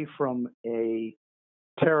away from a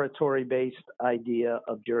territory-based idea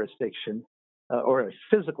of jurisdiction, or a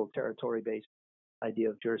physical territory-based idea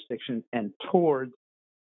of jurisdiction, and towards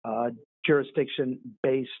jurisdiction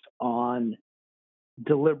based on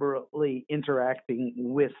deliberately interacting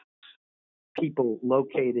with people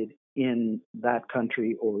located in that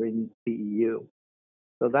country or in the EU.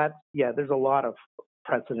 So there's a lot of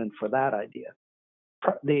precedent for that idea.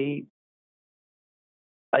 The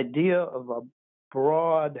idea of a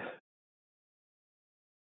broad,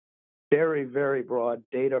 very, very broad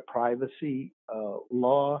data privacy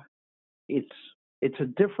law, it's a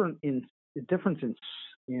difference in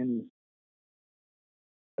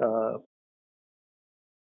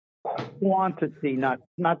quantity, not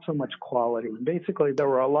so much quality. Basically, there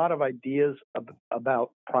were a lot of ideas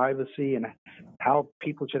about privacy and how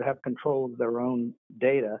people should have control of their own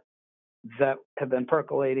data that have been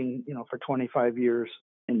percolating, for 25 years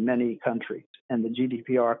in many countries, and the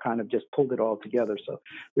GDPR kind of just pulled it all together. So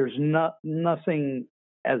there's nothing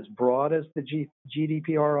as broad as the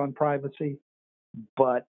GDPR on privacy,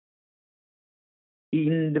 but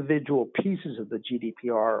individual pieces of the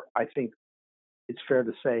GDPR, I think it's fair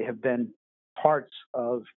to say, have been parts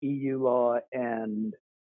of EU law and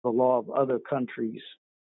the law of other countries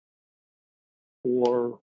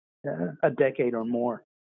for a decade or more.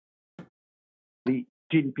 The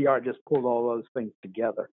GDPR just pulled all those things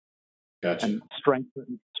together. Gotcha. And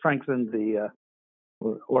strengthened the,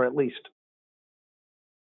 or at least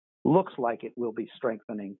looks like it will be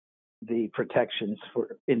strengthening the protections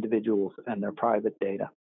for individuals and their private data.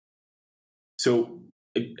 So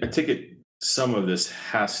I take it some of this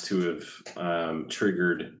has to have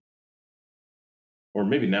triggered, or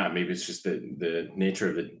maybe not, maybe it's just the nature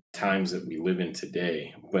of the times that we live in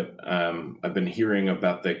today. But I've been hearing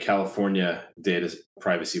about the California data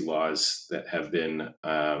privacy laws that have been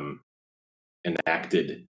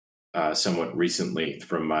enacted somewhat recently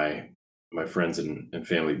from my friends and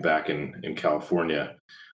family back in California,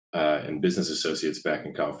 and business associates back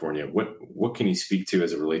in California. What can you speak to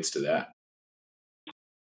as it relates to that?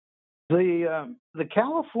 The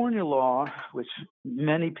California law, which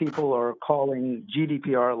many people are calling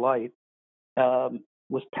GDPR light,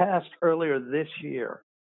 was passed earlier this year,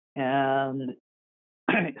 and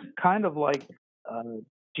kind of like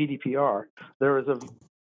GDPR, there is a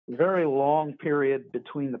very long period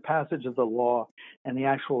between the passage of the law and the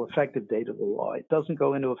actual effective date of the law. It doesn't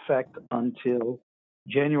go into effect until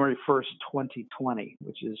January 1st, 2020,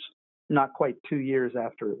 which is not quite 2 years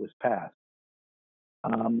after it was passed.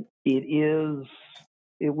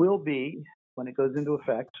 It will be, when it goes into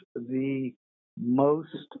effect, the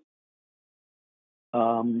most,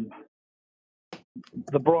 the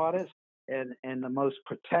broadest and the most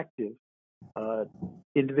protective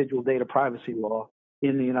individual data privacy law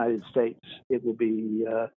in the United States. It will be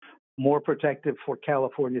more protective for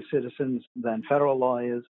California citizens than federal law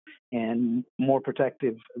is, and more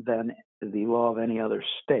protective than the law of any other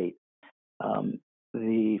state.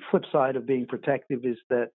 The flip side of being protective is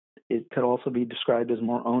that it could also be described as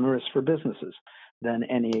more onerous for businesses than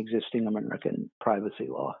any existing American privacy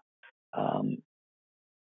law.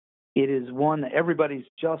 It is one that everybody's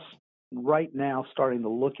just right now starting to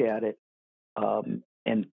look at it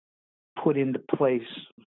and put into place,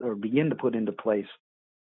 or begin to put into place,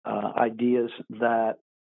 ideas that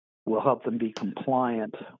will help them be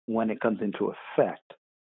compliant when it comes into effect.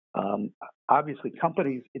 Obviously,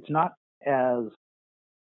 companies, it's not as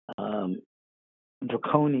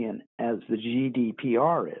draconian as the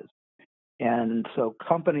GDPR is. And so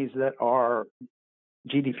companies that are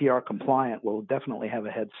GDPR compliant will definitely have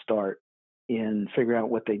a head start in figuring out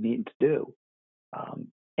what they need to do.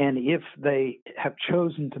 And if they have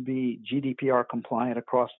chosen to be GDPR compliant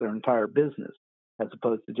across their entire business, as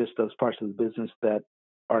opposed to just those parts of the business that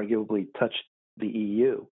arguably touch the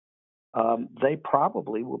EU, they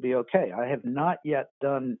probably will be okay. I have not yet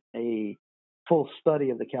done a full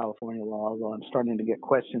study of the California law, although I'm starting to get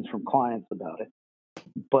questions from clients about it.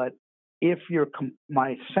 But if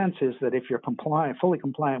my sense is that if you're fully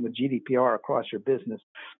compliant with GDPR across your business,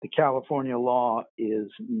 the California law is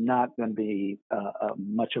not going to be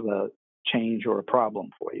much of a change or a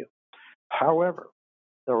problem for you. However,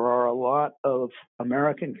 there are a lot of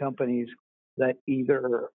American companies that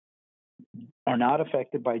either are not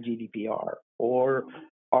affected by GDPR or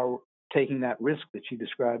are taking that risk that you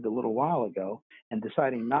described a little while ago and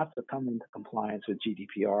deciding not to come into compliance with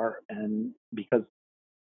GDPR, and because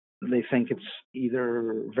they think it's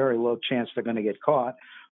either very low chance they're going to get caught,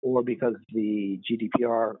 or because the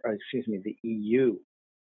the EU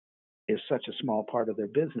is such a small part of their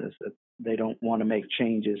business that they don't want to make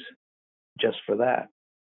changes just for that.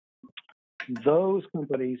 Those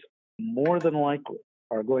companies more than likely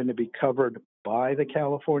are going to be covered by the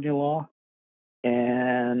California law,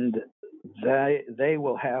 and they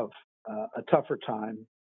will have a tougher time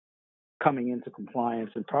coming into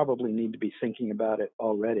compliance, and probably need to be thinking about it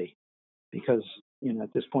already, because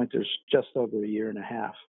at this point there's just over a year and a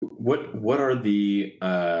half. What are the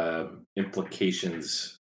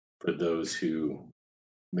implications for those who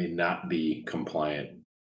may not be compliant?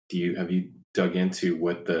 Have you dug into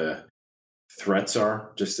what the threats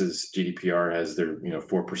are? Just as GDPR has their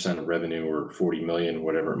 4% of revenue or 40 million,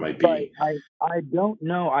 whatever it might be. Right. I don't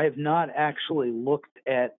know. I have not actually looked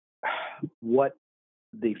at what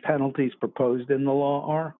the penalties proposed in the law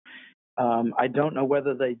are. I don't know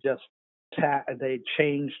whether they just they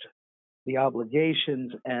changed the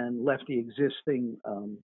obligations and left the existing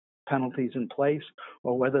penalties in place,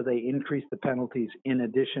 or whether they increased the penalties in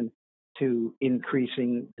addition to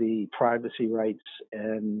increasing the privacy rights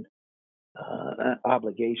and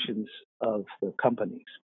obligations of the companies.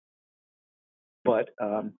 But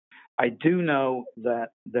I do know that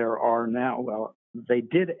there are now, they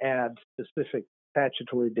did add specific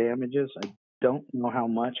statutory damages. I don't know how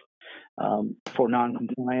much for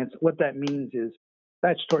noncompliance. What that means is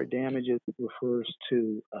statutory damages refers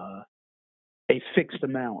to a fixed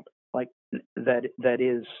amount, like that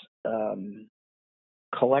is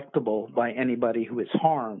collectible by anybody who is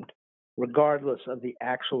harmed, regardless of the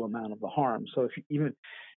actual amount of the harm. So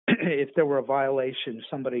if there were a violation,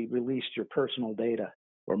 somebody released your personal data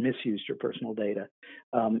or misused your personal data,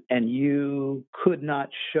 and you could not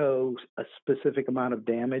show a specific amount of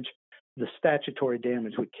damage, the statutory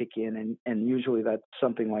damage would kick in, and usually that's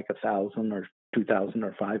something like $1,000 or $2,000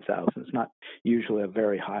 or $5,000. It's not usually a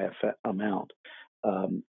very high amount,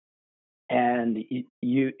 and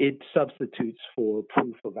it substitutes for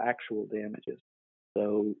proof of actual damages.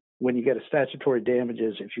 So when you get a statutory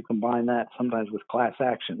damages, if you combine that sometimes with class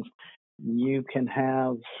actions, you can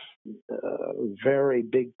have a very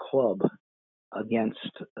big club against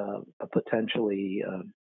a potentially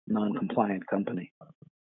non-compliant company.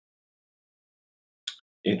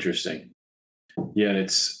 Interesting. Yeah,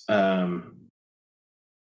 it's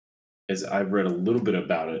as I've read a little bit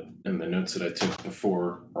about it in the notes that I took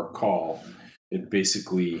before our call, it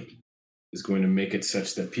basically is going to make it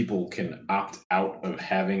such that people can opt out of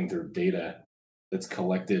having their data that's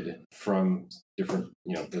collected from different,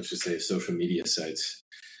 let's just say social media sites.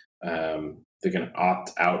 They can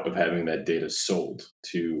opt out of having that data sold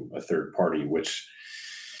to a third party, which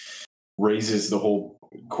raises the whole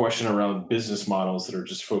question around business models that are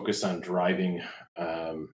just focused on driving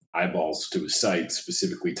eyeballs to a site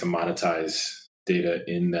specifically to monetize data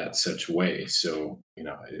in that such way. So,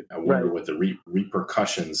 I wonder what the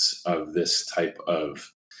repercussions of this type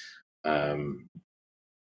of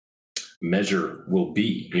measure will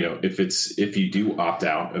be. If you do opt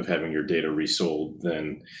out of having your data resold,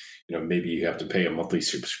 then maybe you have to pay a monthly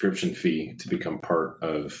subscription fee to become part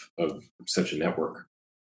of such a network.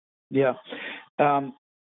 Yeah.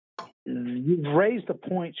 You've raised a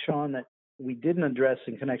point, Sean, that we didn't address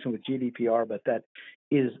in connection with GDPR, but that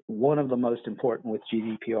is one of the most important with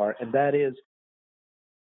GDPR, and that is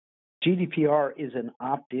GDPR is an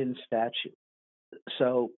opt-in statute.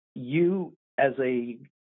 So you, as a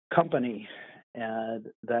company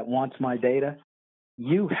that wants my data,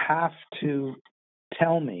 you have to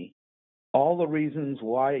tell me all the reasons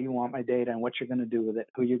why you want my data and what you're going to do with it,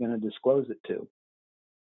 who you're going to disclose it to.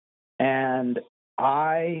 And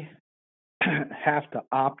I have to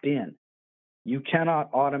opt in. You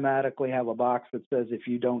cannot automatically have a box that says, if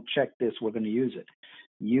you don't check this, we're going to use it.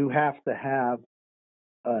 You have to have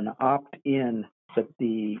an opt-in that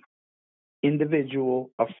the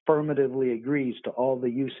individual affirmatively agrees to all the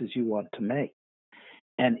uses you want to make.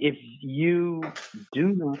 And if you do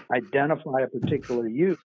not identify a particular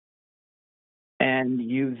use and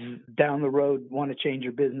you down the road want to change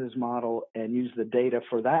your business model and use the data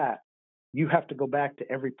for that, you have to go back to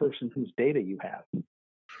every person whose data you have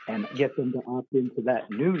and get them to opt into that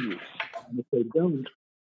new use. And if they don't,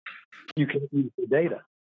 you can't use the data.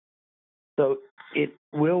 So it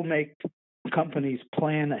will make companies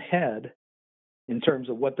plan ahead in terms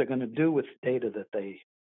of what they're going to do with data that they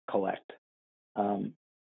collect. And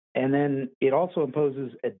then it also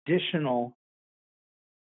imposes additional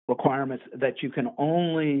requirements that you can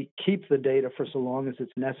only keep the data for so long as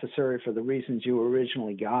it's necessary for the reasons you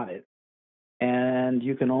originally got it. And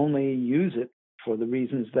you can only use it for the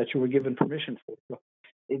reasons that you were given permission for. So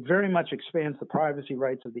it very much expands the privacy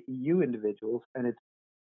rights of the EU individuals, and it's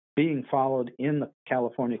being followed in the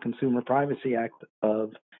California Consumer Privacy Act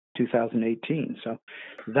of 2018. So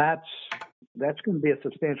that's going to be a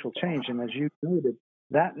substantial change. And as you noted,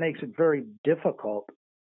 that makes it very difficult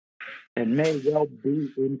and may well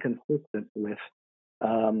be inconsistent with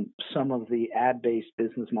some of the ad-based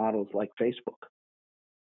business models like Facebook.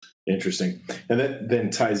 Interesting. And that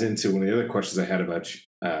then ties into one of the other questions I had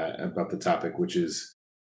about the topic, which is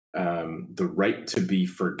the right to be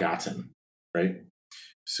forgotten, right?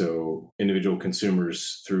 So individual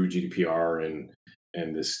consumers through GDPR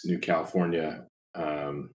and this new California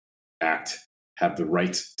Act have the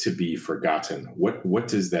right to be forgotten. What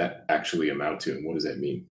does that actually amount to, and what does that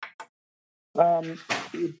mean?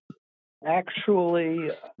 It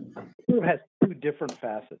actually has two different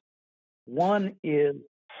facets. One is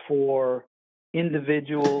for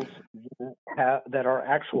individuals that are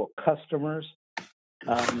actual customers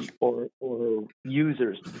or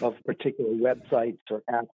users of particular websites or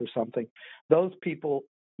apps or something. Those people,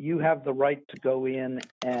 you have the right to go in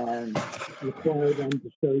and require them to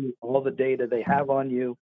show you all the data they have on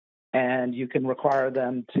you, and you can require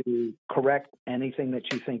them to correct anything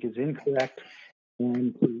that you think is incorrect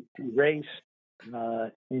and to erase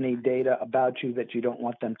any data about you that you don't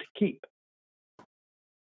want them to keep.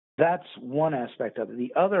 that's one aspect of it.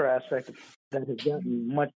 The other aspect that has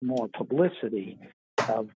gotten much more publicity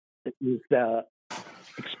is the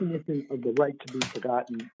expansion of the right to be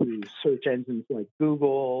forgotten to search engines like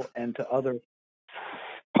Google and to other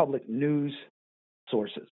public news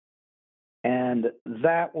sources. And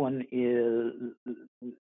that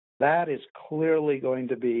is clearly going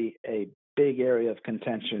to be a big area of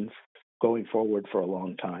contention going forward for a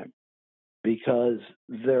long time, because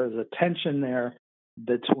there's a tension there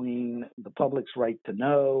between the public's right to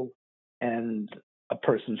know and a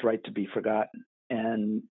person's right to be forgotten.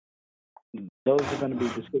 And those are going to be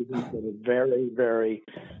decisions that are very, very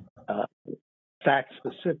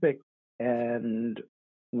fact-specific, and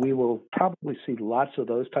we will probably see lots of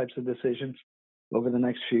those types of decisions over the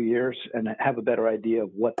next few years and have a better idea of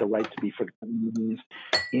what the right to be forgotten means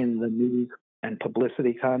in the news and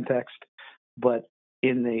publicity context. But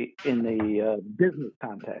in the business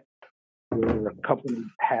context, where companies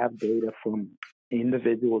have data from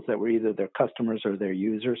individuals that were either their customers or their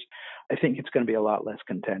users, I think it's going to be a lot less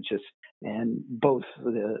contentious. And both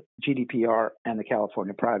the GDPR and the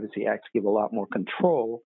California Privacy Act give a lot more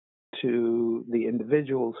control to the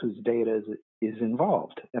individuals whose data is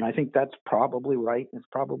involved. And I think that's probably right. It's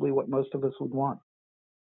probably what most of us would want.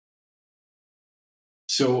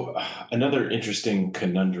 So another interesting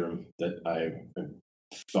conundrum that I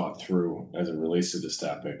thought through as it relates to this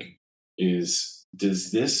topic is,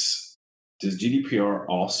 does GDPR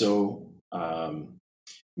also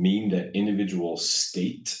mean that individual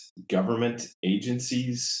state government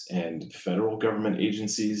agencies and federal government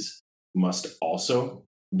agencies must also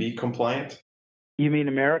be compliant? You mean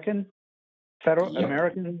American? Federal? Yep.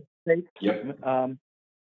 American states? Yep.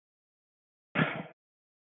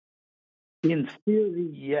 In theory,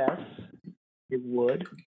 yes, it would.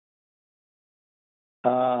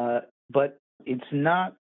 But it's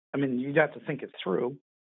not, I mean, you'd have to think it through,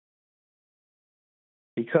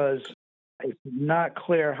 because it's not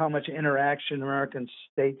clear how much interaction American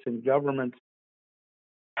states and governments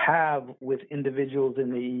have with individuals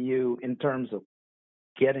in the EU in terms of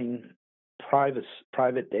getting private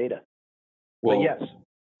data. Well, but yes.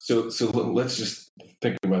 So let's just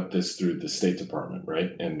think about this through the State Department,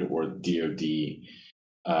 right, or DoD,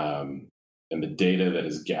 and the data that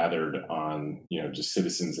is gathered on just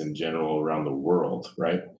citizens in general around the world,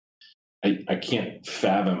 right? I can't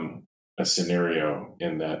fathom a scenario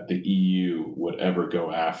in that the EU would ever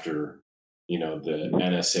go after the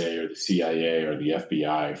NSA or the CIA or the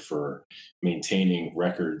FBI for maintaining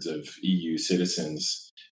records of EU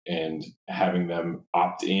citizens and having them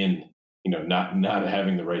opt in. Not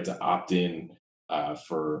having the right to opt in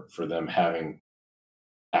for them having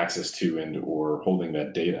access to and or holding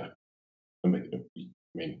that data. I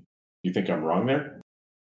mean, you think I'm wrong there?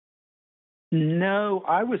 No,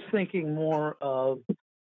 I was thinking more of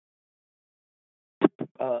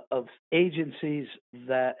agencies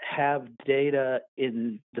that have data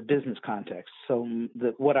in the business context. So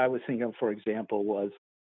what I was thinking of, for example, was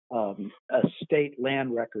a state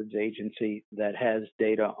land records agency that has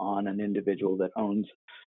data on an individual that owns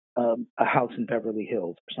a house in Beverly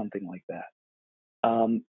Hills or something like that.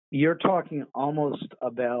 You're talking almost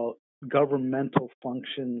about governmental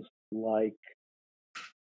functions like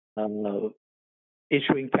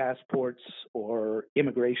issuing passports or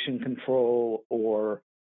immigration control or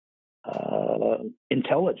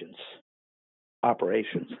intelligence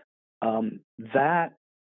operations. That,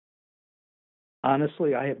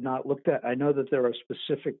 honestly, I have not looked at. I know that there are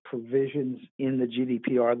specific provisions in the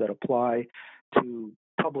GDPR that apply to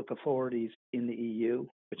public authorities in the EU,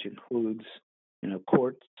 which includes,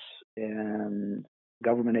 courts and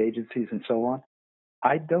government agencies and so on.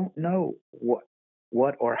 I don't know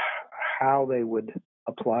what or how they would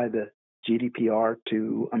apply the GDPR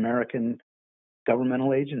to American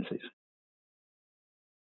governmental agencies.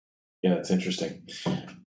 Yeah, that's interesting.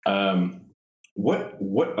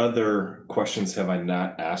 What other questions have I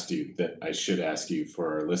not asked you that I should ask you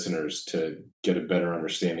for our listeners to get a better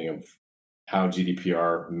understanding of how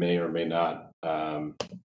GDPR may or may not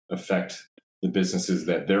affect the businesses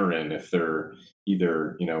that they're in, if they're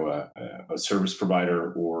either a service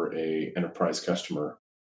provider or a enterprise customer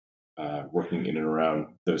working in and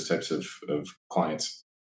around those types of clients?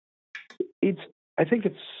 I think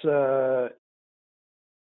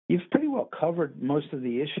you've pretty well covered most of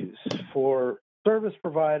the issues. For service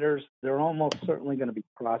providers, they're almost certainly going to be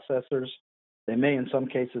processors. They may, in some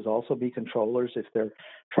cases, also be controllers if they're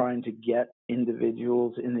trying to get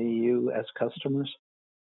individuals in the EU as customers.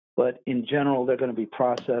 But in general, they're going to be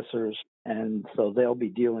processors, and so they'll be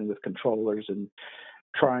dealing with controllers and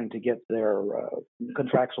trying to get their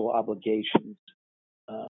contractual obligations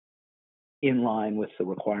in line with the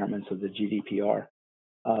requirements of the GDPR.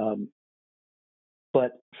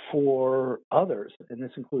 But for others, and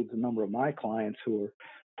this includes a number of my clients who are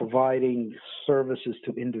providing services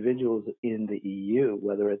to individuals in the EU,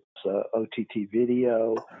 whether it's OTT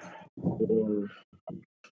video or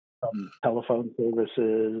telephone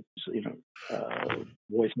services,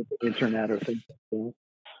 voice over the internet or things like that,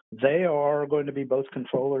 they are going to be both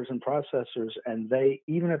controllers and processors, and they,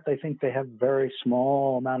 even if they think they have a very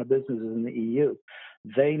small amount of businesses in the EU,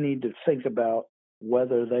 they need to think about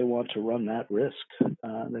whether they want to run that risk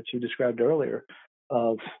that you described earlier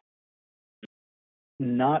of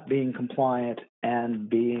not being compliant and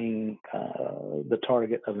being the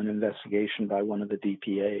target of an investigation by one of the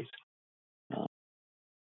DPAs.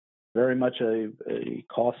 Very much a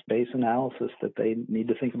cost-based analysis that they need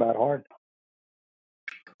to think about hard.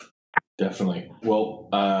 Definitely. Well,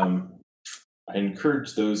 I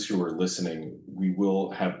encourage those who are listening, we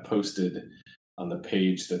will have posted on the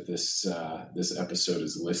page that this episode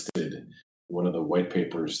is listed, one of the white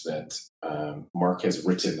papers that Mark has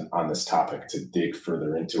written on this topic to dig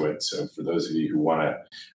further into it. So for those of you who want to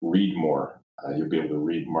read more, you'll be able to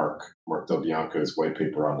read Mark Del Bianco's white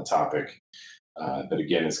paper on the topic. That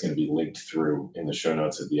again is going to be linked through in the show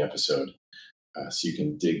notes of the episode, so you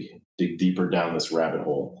can dig deeper down this rabbit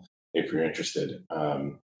hole if you're interested.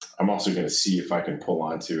 I'm also going to see if I can pull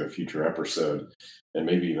onto a future episode and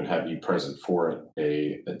maybe even have you present for it,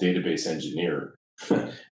 a database engineer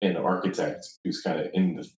and architect who's kind of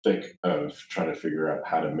in the thick of trying to figure out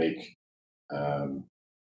how to make the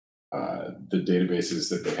databases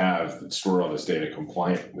that they have that store all this data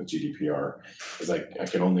compliant with GDPR. Because I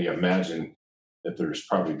can only imagine that there's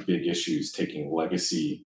probably big issues taking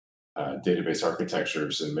legacy database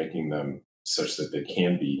architectures and making them such that they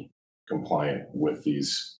can be compliant with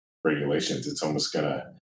these regulations. It's almost going to,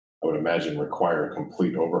 I would imagine, require a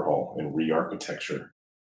complete overhaul and re-architecture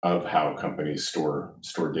of how companies store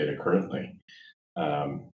data currently.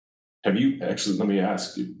 Have you actually, let me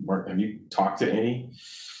ask you, Mark, have you talked to any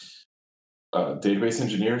database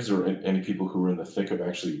engineers or any people who are in the thick of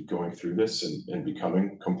actually going through this and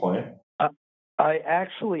becoming compliant? I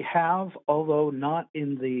actually have, although not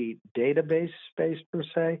in the database space per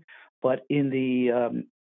se, but in the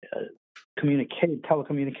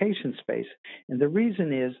telecommunications space. And the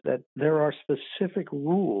reason is that there are specific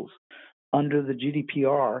rules under the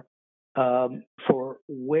GDPR for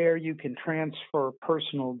where you can transfer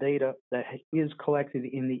personal data that is collected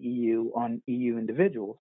in the EU on EU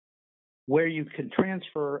individuals, where you can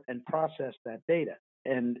transfer and process that data.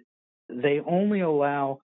 And they only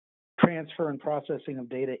allow transfer and processing of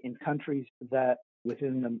data in countries that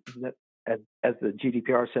within them, that, as the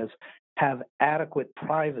GDPR says, have adequate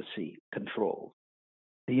privacy controls.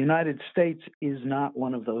 The United States is not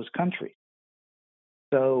one of those countries.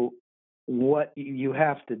 So what you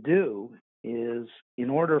have to do is, in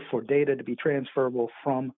order for data to be transferable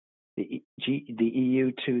from the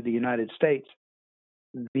EU to the United States,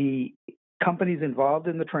 the companies involved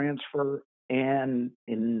in the transfer and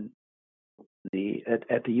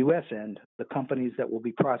at the U.S. end, the companies that will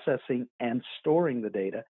be processing and storing the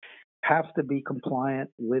data have to be compliant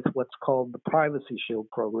with what's called the Privacy Shield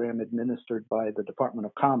program administered by the Department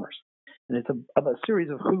of Commerce. And it's a series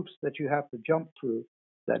of hoops that you have to jump through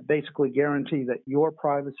that basically guarantee that your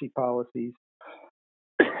privacy policies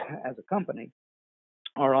as a company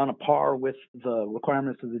are on a par with the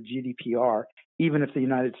requirements of the GDPR, even if the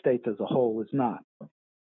United States as a whole is not.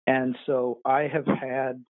 And so I have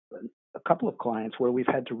had a couple of clients where we've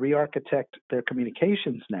had to re-architect their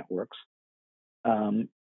communications networks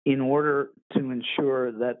in order to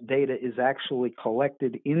ensure that data is actually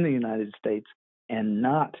collected in the United States and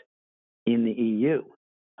not in the EU,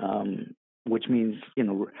 which means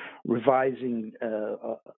revising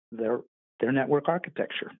their network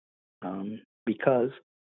architecture because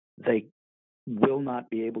they will not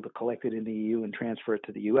be able to collect it in the EU and transfer it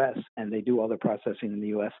to the US, and they do all their processing in the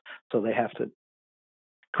US, so they have to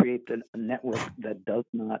create a network that does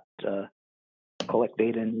not collect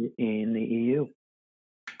data in the EU.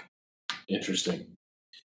 Interesting.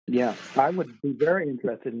 Yeah, I would be very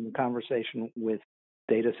interested in the conversation with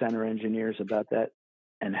data center engineers about that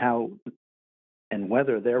and how and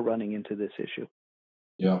whether they're running into this issue.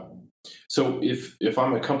 Yeah. So if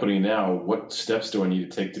I'm a company now, what steps do I need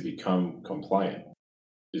to take to become compliant?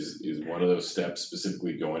 Is one of those steps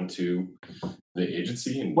specifically going to the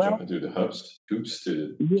agency and jumping through the hoops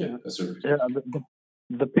to get a certification?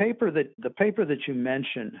 The paper that you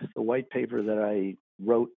mentioned, the white paper that I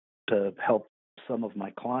wrote to help some of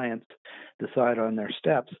my clients decide on their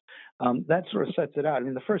steps, that sort of sets it out. I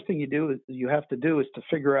mean, the first thing you have to do is to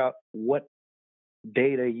figure out what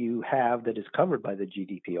data you have that is covered by the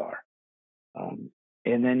GDPR.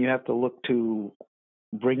 And then you have to look to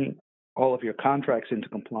bringing all of your contracts into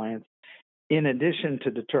compliance, in addition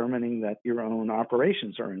to determining that your own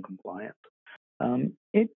operations are in compliance.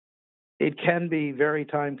 It can be very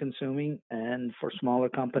time-consuming, and for smaller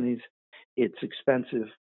companies, it's expensive,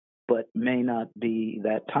 but may not be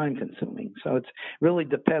that time-consuming. So it really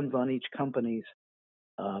depends on each company's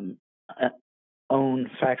own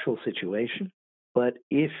factual situation. But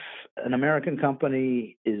if an American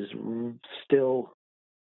company is still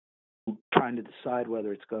trying to decide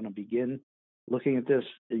whether it's going to begin looking at this,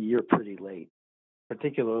 you're pretty late,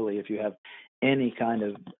 particularly if you have any kind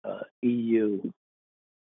of EU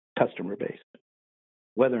customer base,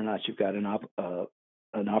 whether or not you've got a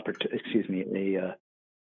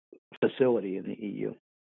facility in the EU.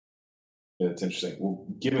 Yeah, that's interesting. Well,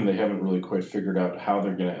 given they haven't really quite figured out how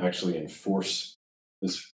they're going to actually enforce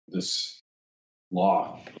this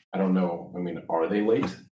law, I don't know. I mean, are they late?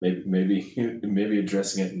 Maybe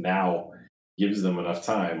addressing it now gives them enough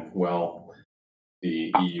time. Well,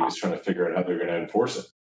 the EU is trying to figure out how they're going to enforce it.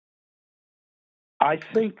 I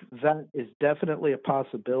think that is definitely a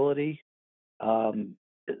possibility.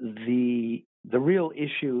 The real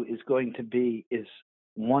issue is going to be, is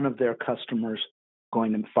one of their customers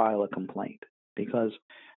going to file a complaint? Because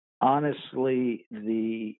honestly,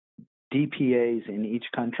 the DPAs in each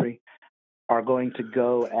country are going to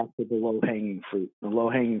go after the low-hanging fruit. The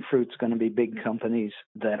low-hanging fruit is going to be big companies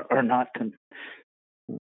that are not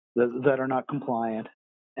compliant,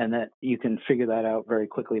 and that you can figure that out very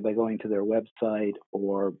quickly by going to their website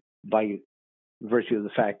or by virtue of the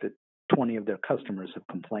fact that 20 of their customers have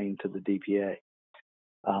complained to the DPA.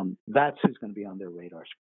 That's who's going to be on their radar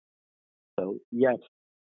screen. So yes,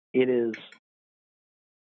 it is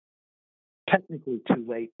technically too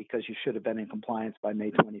late because you should have been in compliance by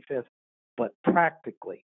May 25th. But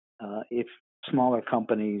practically, if smaller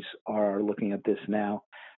companies are looking at this now,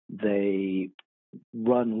 they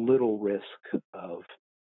run little risk of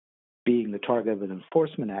being the target of an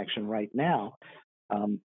enforcement action right now.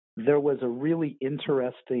 There was a really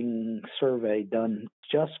interesting survey done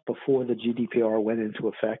just before the GDPR went into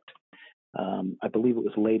effect. I believe it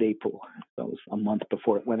was late April. That was a month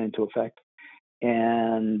before it went into effect.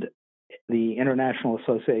 And the International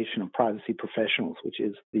Association of Privacy Professionals, which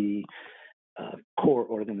is the core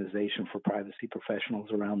organization for privacy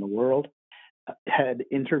professionals around the world, had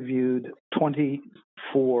interviewed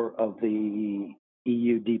 24 of the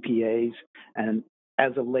EU DPAs, and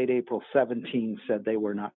as of late April, 17 said they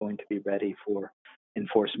were not going to be ready for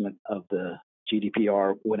enforcement of the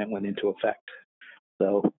GDPR when it went into effect.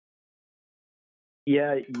 So,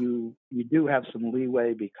 yeah, you do have some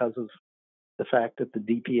leeway because of the fact that the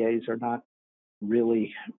DPAs are not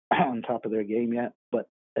really on top of their game yet, but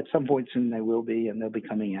at some point soon they will be, and they'll be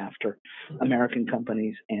coming after American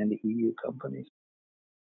companies and EU companies.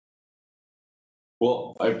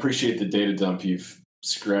 Well, I appreciate the data dump. You've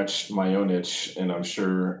scratched my own itch, and I'm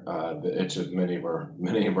sure the itch of many of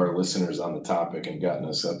our listeners on the topic, and gotten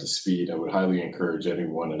us up to speed. I would highly encourage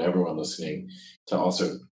anyone and everyone listening to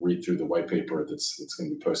also read through the white paper that's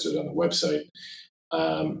going to be posted on the website.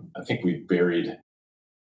 I think we've buried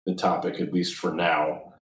the topic, at least for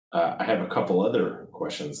now. I have a couple other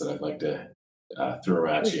questions that I'd like to throw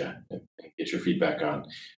at you and get your feedback on.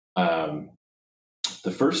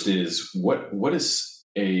 The first is, what is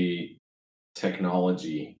a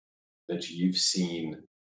technology that you've seen,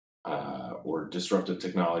 or disruptive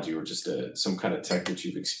technology, or just some kind of tech that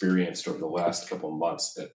you've experienced over the last couple of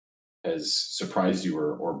months that has surprised you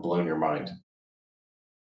or blown your mind?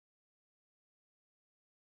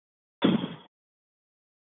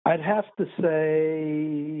 I'd have to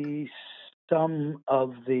say some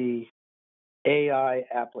of the AI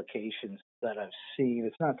applications that I've seen.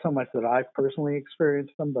 It's not so much that I've personally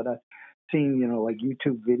experienced them, but I've seen, like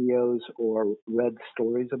YouTube videos or read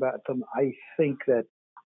stories about them. I think that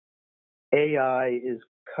AI is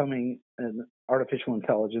coming, and artificial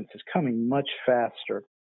intelligence is coming much faster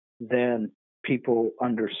than people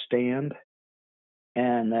understand,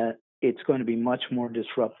 and that it's going to be much more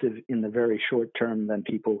disruptive in the very short term than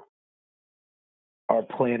people are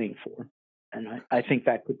planning for. And I think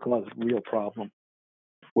that could cause a real problem.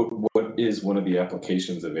 What is one of the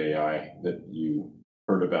applications of AI that you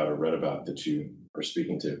heard about or read about that you are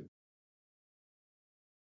speaking to?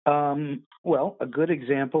 Well, a good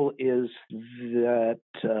example is that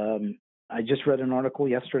I just read an article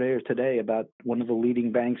yesterday or today about one of the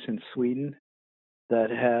leading banks in Sweden that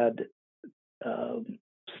had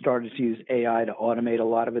started to use AI to automate a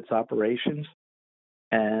lot of its operations,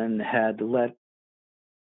 and had let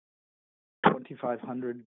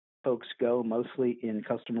 2,500 folks go, mostly in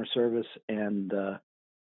customer service and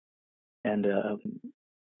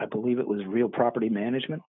I believe it was real property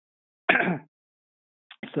management.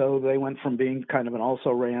 So they went from being kind of an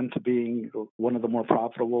also-ran to being one of the more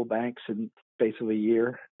profitable banks in space of a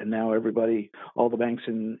year, and now all the banks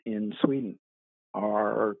in Sweden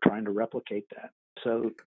are trying to replicate that.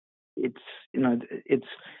 So it's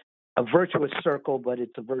a virtuous circle, but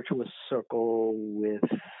it's a virtuous circle with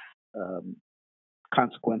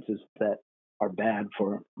consequences that are bad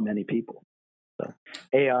for many people. So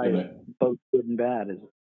AI, both good and bad,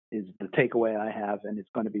 is the takeaway I have, and it's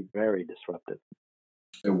going to be very disruptive.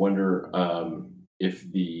 I wonder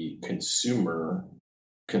if the consumers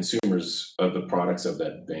of the products of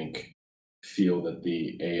that bank feel that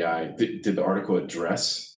the AI, did the article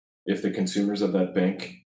address if the consumers of that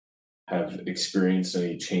bank have experienced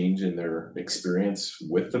any change in their experience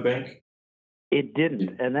with the bank? It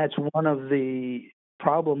didn't. And that's one of the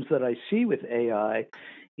problems that I see with AI,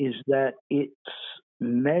 is that it's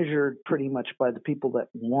measured pretty much by the people that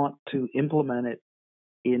want to implement it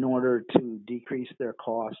in order to decrease their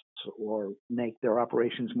costs or make their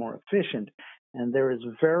operations more efficient. And there is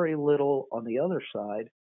very little on the other side,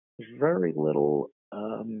 very little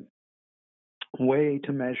way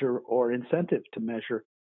to measure or incentive to measure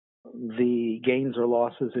the gains or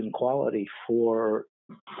losses in quality for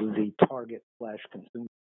the target/consumer.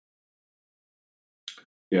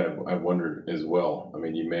 Yeah, I wondered as well. I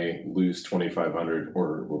mean, you may lose 2,500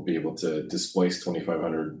 or will be able to displace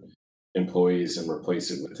 2,500 employees and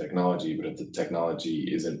replace it with technology, but if the technology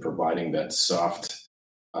isn't providing that soft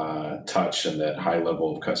touch and that high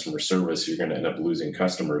level of customer service, you're going to end up losing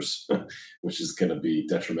customers, which is going to be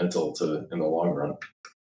detrimental in the long run.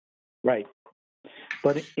 Right.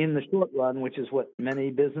 But in the short run, which is what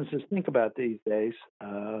many businesses think about these days,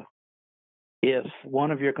 if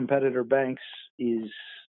one of your competitor banks is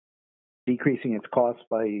decreasing its costs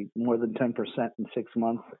by more than 10% in 6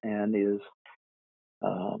 months and is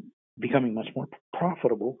becoming much more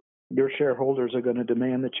profitable, your shareholders are going to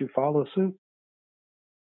demand that you follow suit.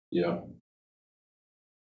 Yeah.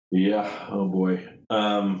 Oh boy.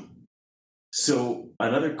 So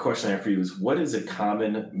another question I have for you is, what is a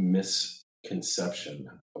common misconception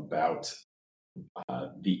about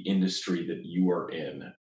the industry that you are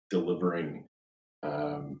in, delivering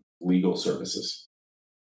legal services?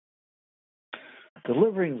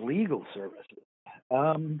 Delivering legal services.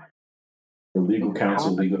 Legal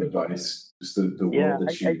counsel, legal advice, just the world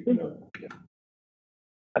that you know. Yeah.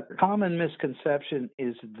 A common misconception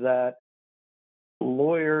is that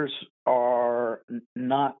lawyers are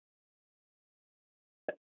not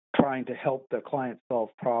trying to help their clients solve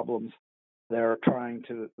problems. They're trying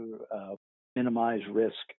to minimize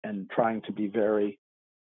risk and trying to be very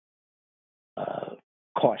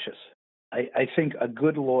cautious. I think a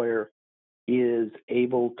good lawyer is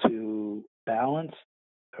able to balance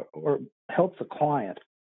or help the client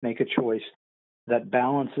make a choice that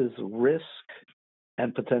balances risk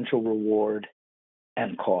and potential reward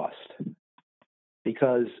and cost.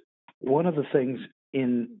 Because one of the things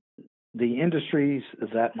in the industries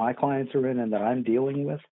that my clients are in and that I'm dealing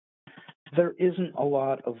with, there isn't a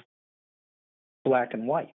lot of black and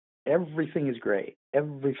white. Everything is gray.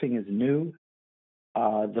 Everything is new.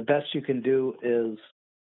 The best you can do is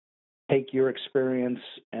take your experience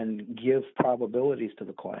and give probabilities to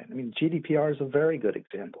the client. I mean, GDPR is a very good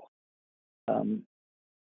example.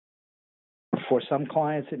 For some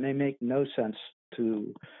clients, it may make no sense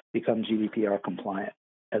to become GDPR compliant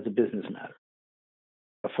as a business matter.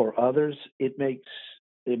 For others,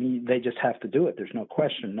 they just have to do it. There's no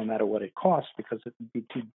question, no matter what it costs, because it would be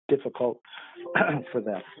too difficult for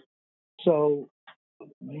them. So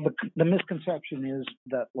the misconception is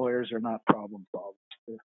that lawyers are not problem solvers.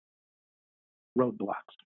 They're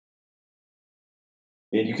roadblocks.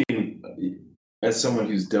 And you can, as someone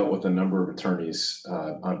who's dealt with a number of attorneys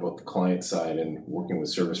on both the client side and working with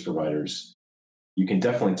service providers, you can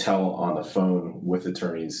definitely tell on the phone with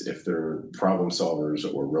attorneys if they're problem solvers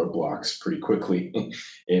or roadblocks pretty quickly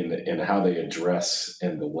in how they address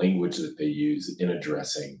and the language that they use in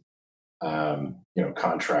addressing,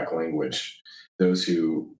 contract language. Those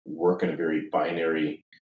who work in a very binary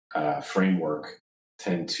framework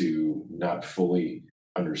tend to not fully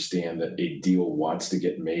understand that a deal wants to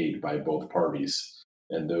get made by both parties.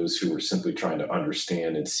 And those who are simply trying to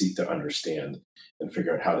understand and seek to understand and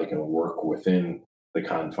figure out how they can work within the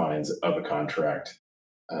confines of a contract.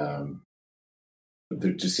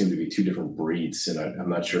 There just seem to be two different breeds. And I'm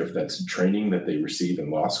not sure if that's training that they receive in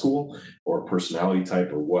law school or personality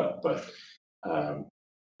type or what, but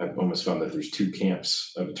I've almost found that there's two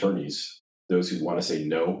camps of attorneys: those who want to say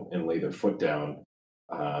no and lay their foot down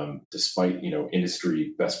despite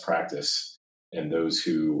industry best practice, and those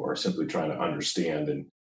who are simply trying to understand and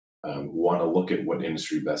want to look at what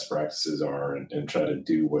industry best practices are and try to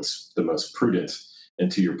do what's the most prudent.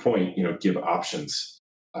 And to your point, give options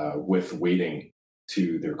with waiting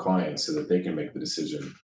to their clients so that they can make the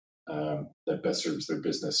decision that best serves their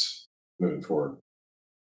business moving forward.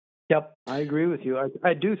 Yep, I agree with you.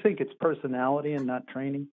 I do think it's personality and not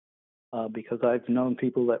training, because I've known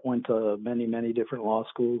people that went to many, many different law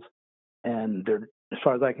schools, and as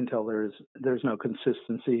far as I can tell, there's no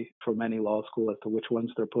consistency from any law school as to which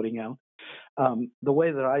ones they're putting out. The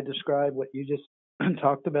way that I describe what you just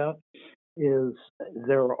talked about is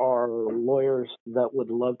there are lawyers that would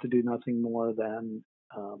love to do nothing more than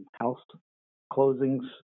house closings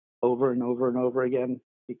over and over and over again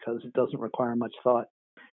because it doesn't require much thought.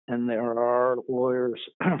 And there are lawyers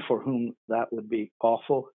for whom that would be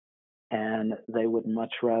awful, and they would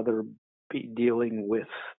much rather be dealing with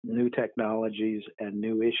new technologies and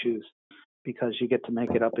new issues because you get to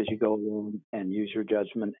make it up as you go along and use your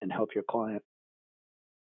judgment and help your client.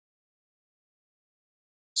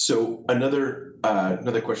 So another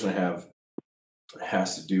question I have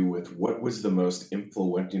has to do with what was the most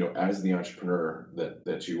influential, as the entrepreneur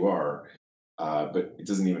that you are, but it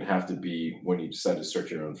doesn't even have to be when you decided to start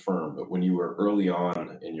your own firm, but when you were early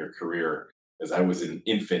on in your career, as I was an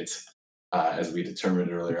infant, as we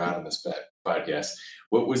determined earlier on in this podcast,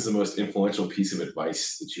 what was the most influential piece of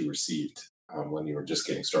advice that you received when you were just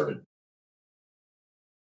getting started?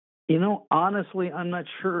 Honestly, I'm not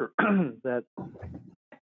sure that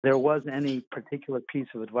there was any particular piece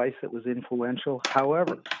of advice that was influential.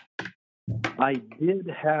 However, I did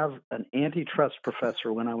have an antitrust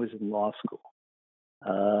professor when I was in law school.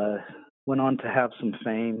 Went on to have some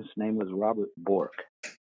fame. His name was Robert Bork.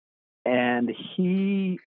 And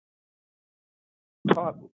he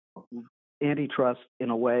taught antitrust in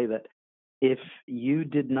a way that if you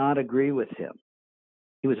did not agree with him,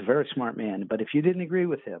 he was a very smart man, but if you didn't agree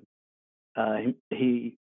with him,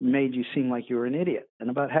 he made you seem like you were an idiot. And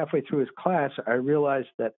about halfway through his class, I realized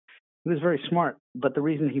that he was very smart, but the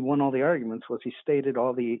reason he won all the arguments was he stated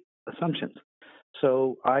all the assumptions.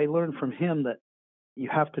 So I learned from him that you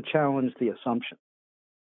have to challenge the assumption.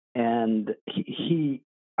 And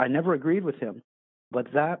I never agreed with him, but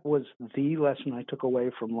that was the lesson I took away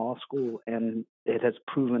from law school, and it has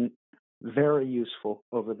proven very useful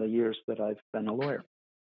over the years that I've been a lawyer.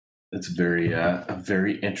 That's a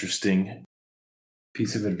very interesting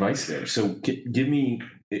piece of advice there. So give me,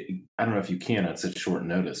 I don't know if you can on such short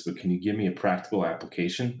notice, but can you give me a practical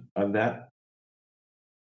application of that?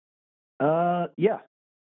 Yeah,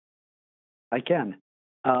 I can.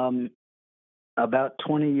 About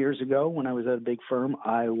 20 years ago, when I was at a big firm,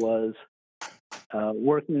 I was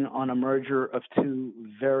working on a merger of two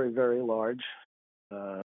very, very large,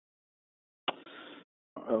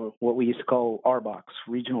 what we used to call RBOCs,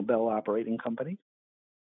 Regional Bell Operating Company.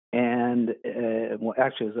 And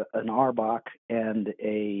actually, it was an RBOC and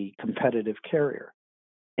a competitive carrier.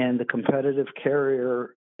 And the competitive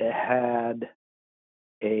carrier had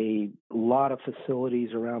a lot of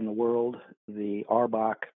facilities around the world. The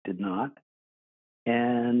RBOC did not.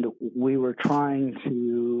 And we were trying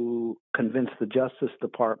to convince the Justice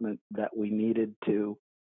Department that we needed to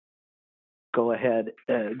go ahead,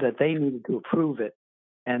 that they needed to approve it,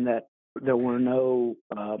 and that there were no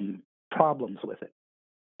problems with it.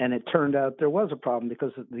 And it turned out there was a problem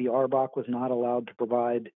because the RBOC was not allowed to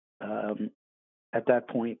provide, at that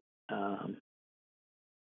point,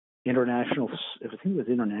 international, I think it was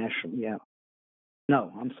international, yeah.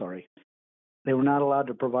 No, I'm sorry. They were not allowed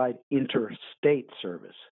to provide interstate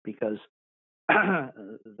service because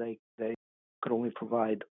they could only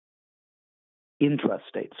provide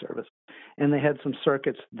intrastate service. And they had some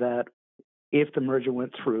circuits that, if the merger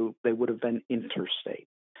went through, they would have been interstate.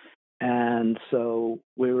 And so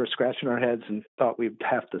we were scratching our heads and thought we'd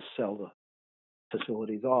have to sell the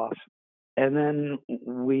facilities off. And then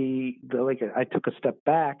I took a step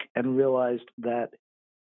back and realized that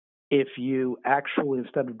if you actually,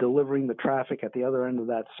 instead of delivering the traffic at the other end of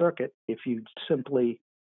that circuit, if you simply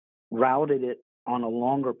routed it on a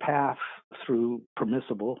longer path through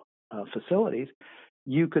permissible facilities,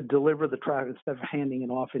 you could deliver the traffic. Instead of handing it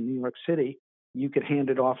off in New York City, you could hand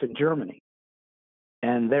it off in Germany.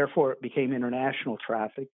 And therefore, it became international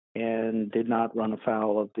traffic and did not run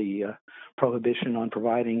afoul of the prohibition on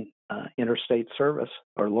providing interstate service,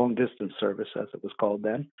 or long-distance service, as it was called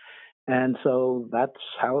then. And so that's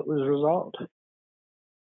how it was resolved.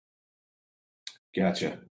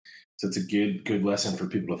 Gotcha. So it's a good lesson for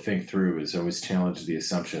people to think through, is always challenge the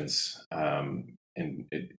assumptions.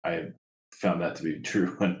 I found that to be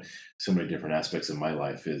true in so many different aspects of my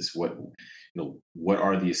life. Is what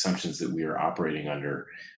are the assumptions that we are operating under,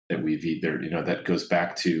 that we've either, that goes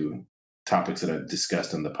back to topics that I've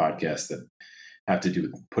discussed on the podcast that have to do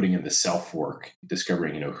with putting in the self work,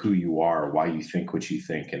 discovering, who you are, why you think what you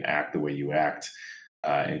think, and act the way you act,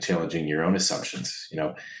 and challenging your own assumptions.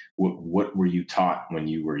 What were you taught when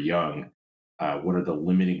you were young? What are the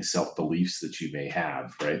limiting self beliefs that you may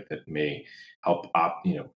have, right? That may help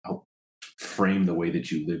help frame the way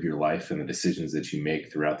that you live your life and the decisions that you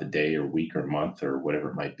make throughout the day or week or month or whatever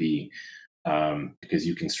it might be. Because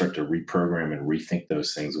you can start to reprogram and rethink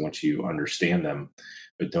those things once you understand them,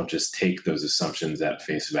 but don't just take those assumptions at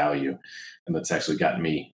face value. And that's actually gotten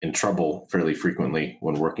me in trouble fairly frequently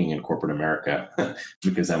when working in corporate America,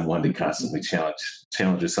 because I'm one to constantly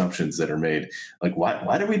challenge assumptions that are made. Like,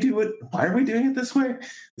 why do we do it? Why are we doing it this way?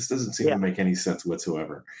 This doesn't seem to make any sense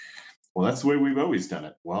whatsoever. Well, that's the way we've always done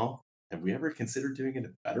it. Well, have we ever considered doing it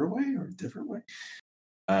a better way or a different way?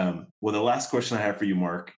 Well, the last question I have for you,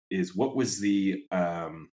 Mark, is what was the,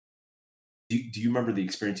 do you remember the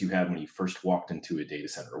experience you had when you first walked into a data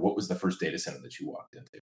center? Or what was the first data center that you walked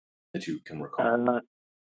into that you can recall?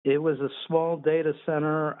 It was a small data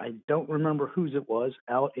center. I don't remember whose it was,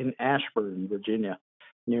 out in Ashburn, Virginia,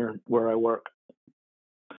 near where I work.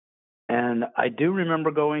 And I do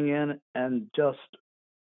remember going in and just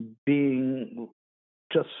being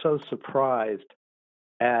just so surprised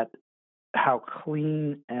at how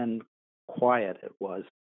clean and quiet it was,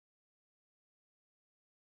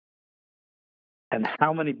 and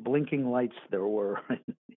how many blinking lights there were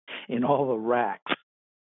in all the racks.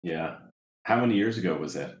 Yeah. How many years ago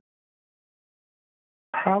was that?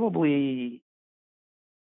 Probably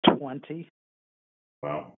 20.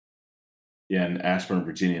 Wow. Yeah, and Ashburn,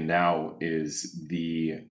 Virginia now is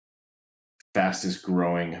the fastest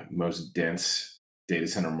growing, most dense data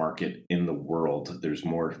center market in the world. There's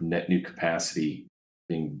more net new capacity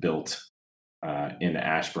being built in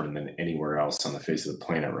Ashburn than anywhere else on the face of the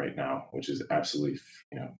planet right now, which is absolutely,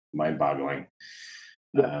 mind-boggling.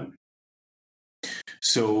 Yeah.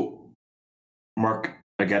 So, Mark,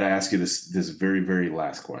 I got to ask you this very, very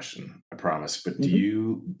last question. I promise. But do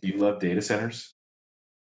you love data centers?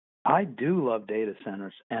 I do love data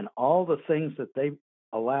centers and all the things that they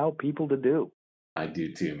allow people to do. I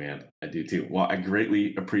do too, man. I do too. Well, I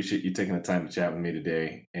greatly appreciate you taking the time to chat with me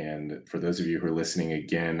today. And for those of you who are listening,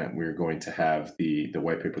 again, we're going to have the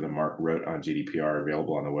white paper that Mark wrote on GDPR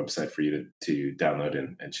available on the website for you to download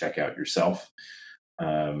and check out yourself.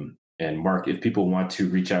 And Mark, if people want to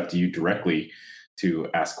reach out to you directly to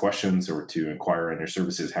ask questions or to inquire on your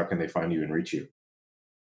services, how can they find you and reach you?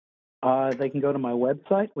 They can go to my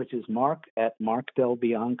website, which is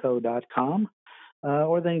mark@markdelbianco.com.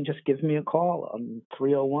 Or they can just give me a call on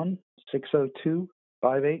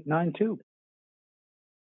 301-602-5892.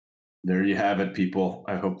 There you have it, people.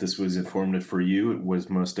 I hope this was informative for you. It was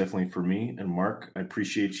most definitely for me. And Mark, I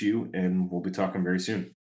appreciate you, and we'll be talking very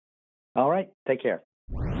soon. All right. Take care.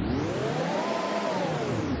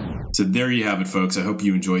 So there you have it, folks. I hope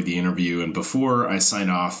you enjoyed the interview. And before I sign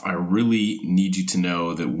off, I really need you to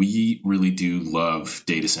know that we really do love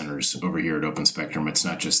data centers over here at Open Spectrum. It's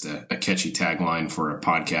not just a catchy tagline for a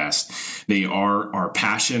podcast. They are our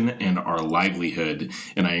passion and our livelihood.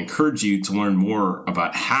 And I encourage you to learn more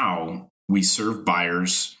about how we serve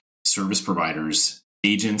buyers, service providers,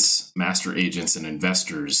 agents, master agents, and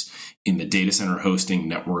investors in the data center hosting,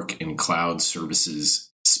 network, and cloud services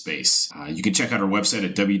space. You can check out our website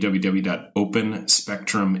at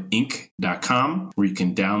www.openspectruminc.com, where you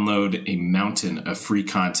can download a mountain of free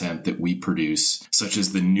content that we produce, such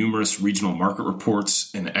as the numerous regional market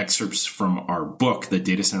reports and excerpts from our book, the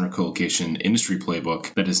Data Center Colocation Industry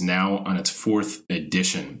Playbook, that is now on its 4th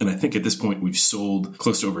edition. And I think at this point, we've sold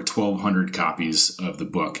close to over 1,200 copies of the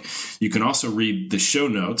book. You can also read the show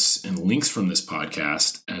notes and links from this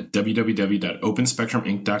podcast at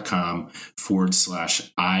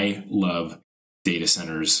www.openspectruminc.com/I love data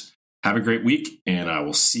centers. Have a great week, and I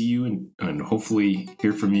will see you and hopefully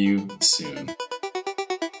hear from you soon.